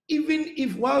 even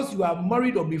if whilst you are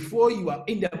married or before you are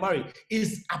in the marriage,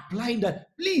 is applying that,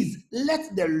 please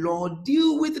let the Lord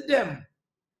deal with them.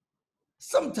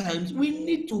 Sometimes we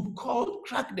need to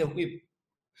crack the whip.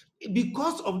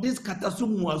 Because of this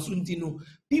katasumu asuntino,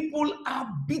 people are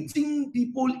beating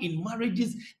people in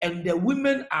marriages, and the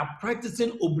women are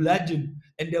practicing obliging,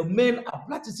 and the men are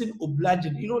practicing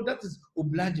obliging. You know, that is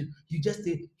obliging. You just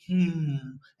say, hey,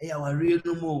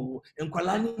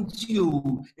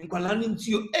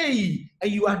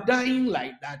 and you are dying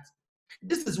like that.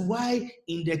 This is why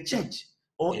in the church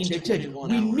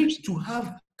we need to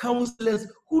have counselors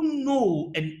who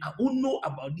know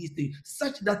about these things,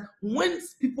 such that when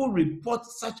people report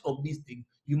such of these things,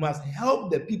 you must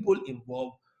help the people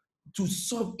involved to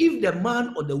solve. If the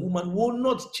man or the woman will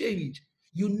not change,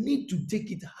 you need to take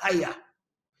it higher.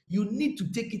 You need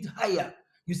to take it higher.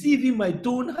 You see, even my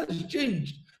tone has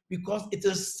changed, because it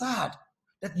is sad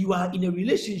that you are in a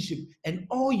relationship and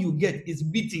all you get is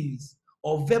beatings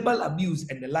or verbal abuse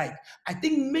and the like. I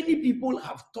think many people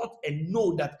have thought and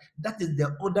know that that is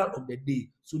the order of the day,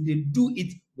 so they do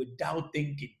it without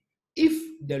thinking. If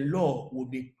the law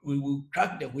will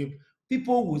crack the whip,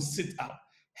 people will sit up.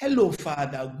 Hello,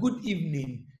 Father. Good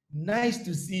evening. Nice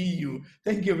to see you.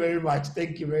 Thank you very much.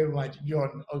 Thank you very much,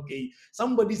 John. Okay.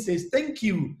 Somebody says, thank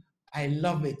you. I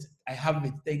love it. I have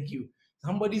it. Thank you.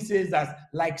 Somebody says that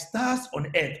like stars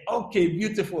on earth. Okay,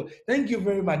 beautiful. Thank you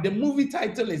very much. The movie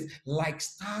title is Like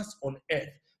Stars on Earth.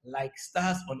 Like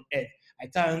Stars on Earth. I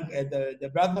thank the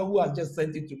brother who has just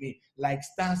sent it to me. Like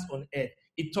Stars on Earth.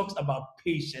 It talks about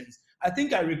patience. I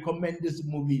think I recommend this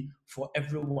movie for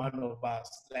every one of us.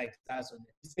 Like Stars on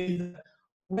Earth. It says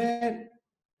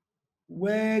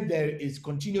where there is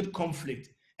continued conflict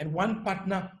and one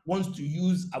partner wants to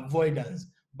use avoidance,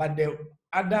 but the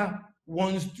other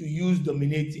wants to use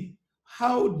dominating,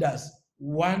 how does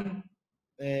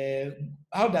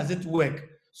it work?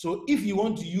 So if you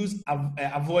want to use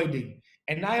avoiding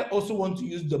and I also want to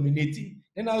use dominating,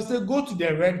 then I'll say go to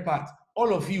the red part.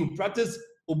 All of you practice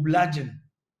obliging.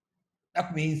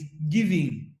 That means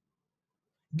giving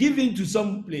to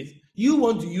some place. You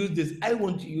want to use this, I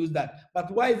want to use that.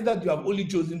 But why is that you have only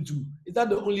chosen two? Is that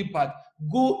the only part?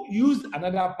 Go use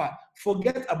another part.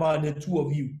 Forget about the two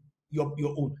of you, your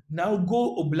own. Now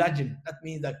go obliging. That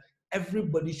means that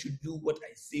everybody should do what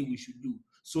I say we should do.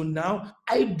 So now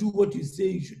I do what you say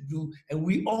you should do, and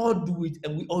we all do it,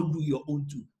 and we all do your own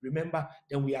too. Remember,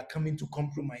 then we are coming to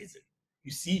compromising.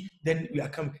 You see, then we are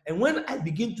coming. And when I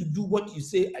begin to do what you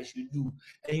say I should do,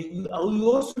 and you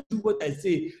also do what I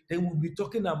say, then we'll be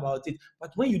talking about it.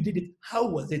 But when you did it, how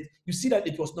was it? You see that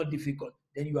it was not difficult.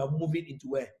 Then you are moving into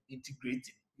where?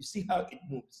 Integrating. You see how it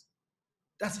moves.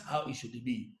 That's how it should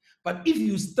be. But if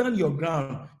you stand your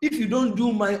ground, if you don't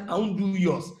do mine, I won't do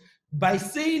yours. By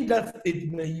saying that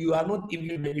statement, you are not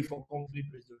even ready for conflict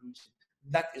resolution.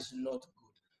 That is not good.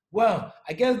 Well,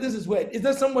 I guess this is where, is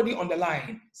there somebody on the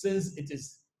line since it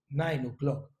is 9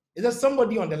 o'clock? Is there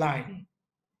somebody on the line?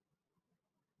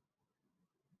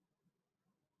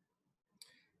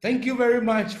 Thank you very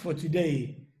much for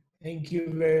today. Thank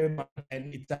you very much.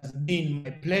 And it has been my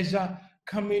pleasure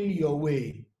coming your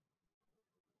way.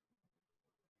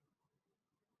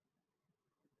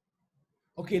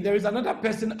 Okay, there is another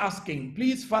person asking,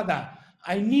 please, Father,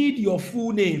 I need your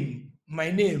full name. My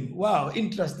name, wow,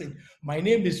 interesting. My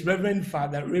name is Reverend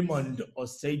Father Raymond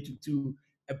Osei Tutu,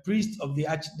 a priest of the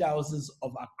Archdiocese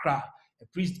of Accra, a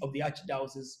priest of the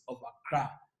Archdiocese of Accra.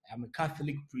 I'm a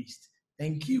Catholic priest.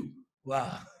 Thank you.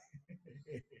 Wow.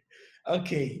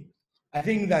 Okay, I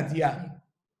think that, yeah.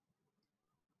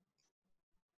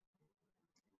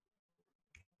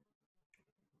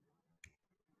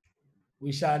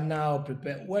 We shall now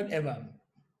prepare, whatever.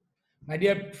 My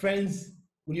dear friends,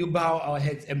 will you bow our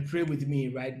heads and pray with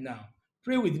me right now?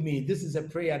 Pray with me. This is a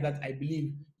prayer that I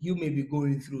believe you may be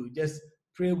going through. Just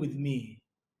pray with me.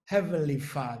 Heavenly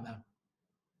Father,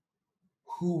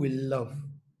 who will love.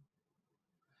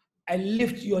 I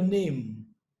lift your name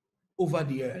over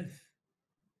the earth,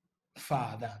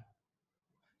 Father.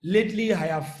 Lately, I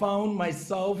have found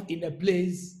myself in a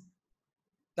place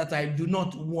that I do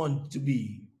not want to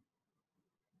be.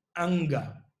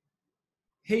 Anger,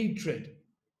 hatred,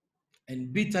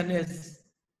 and bitterness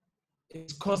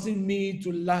is causing me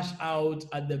to lash out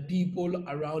at the people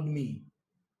around me,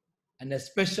 and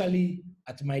especially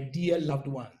at my dear loved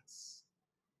ones.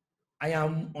 I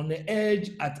am on the edge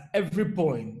at every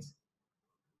point.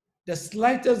 The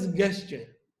slightest gesture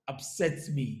upsets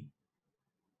me.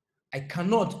 I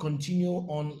cannot continue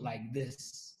on like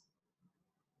this.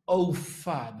 Oh,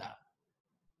 Father,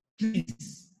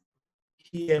 please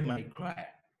hear my cry.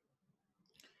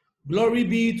 Glory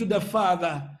be to the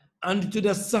Father, and to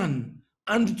the Son,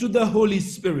 and to the Holy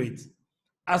Spirit,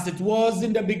 as it was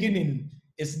in the beginning,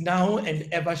 is now, and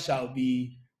ever shall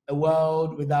be, a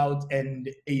world without end.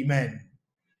 Amen.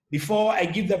 Before I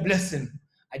give the blessing,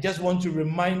 I just want to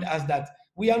remind us that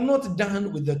we are not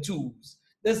done with the tools.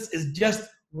 This is just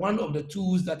one of the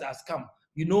tools that has come.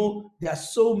 You know, there are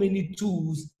so many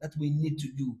tools that we need to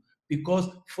do, because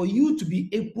for you to be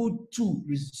able to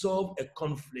resolve a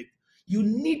conflict, you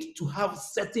need to have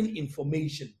certain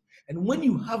information. And when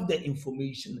you have the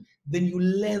information, then you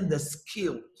learn the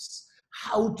skills,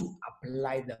 how to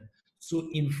apply them. So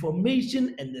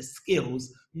information and the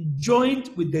skills, joined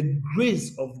with the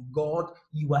grace of God,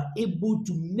 you are able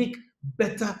to make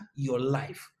better your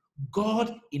life.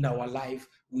 God in our life,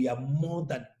 we are more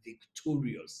than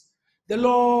victorious. The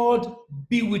Lord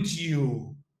be with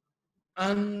you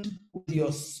and with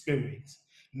your spirit.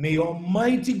 May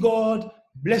Almighty God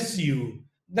bless you,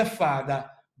 the Father,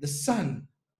 the Son,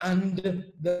 and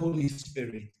the Holy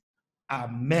Spirit.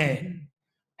 Amen.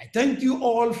 I thank you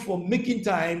all for making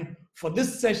time for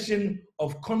this session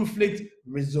of conflict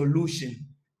resolution.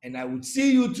 And I will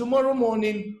see you tomorrow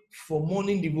morning for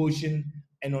morning devotion,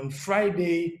 and on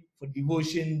Friday for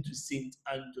devotion to Saint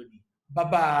Anthony.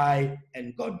 Bye-bye,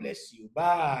 and God bless you.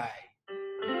 Bye.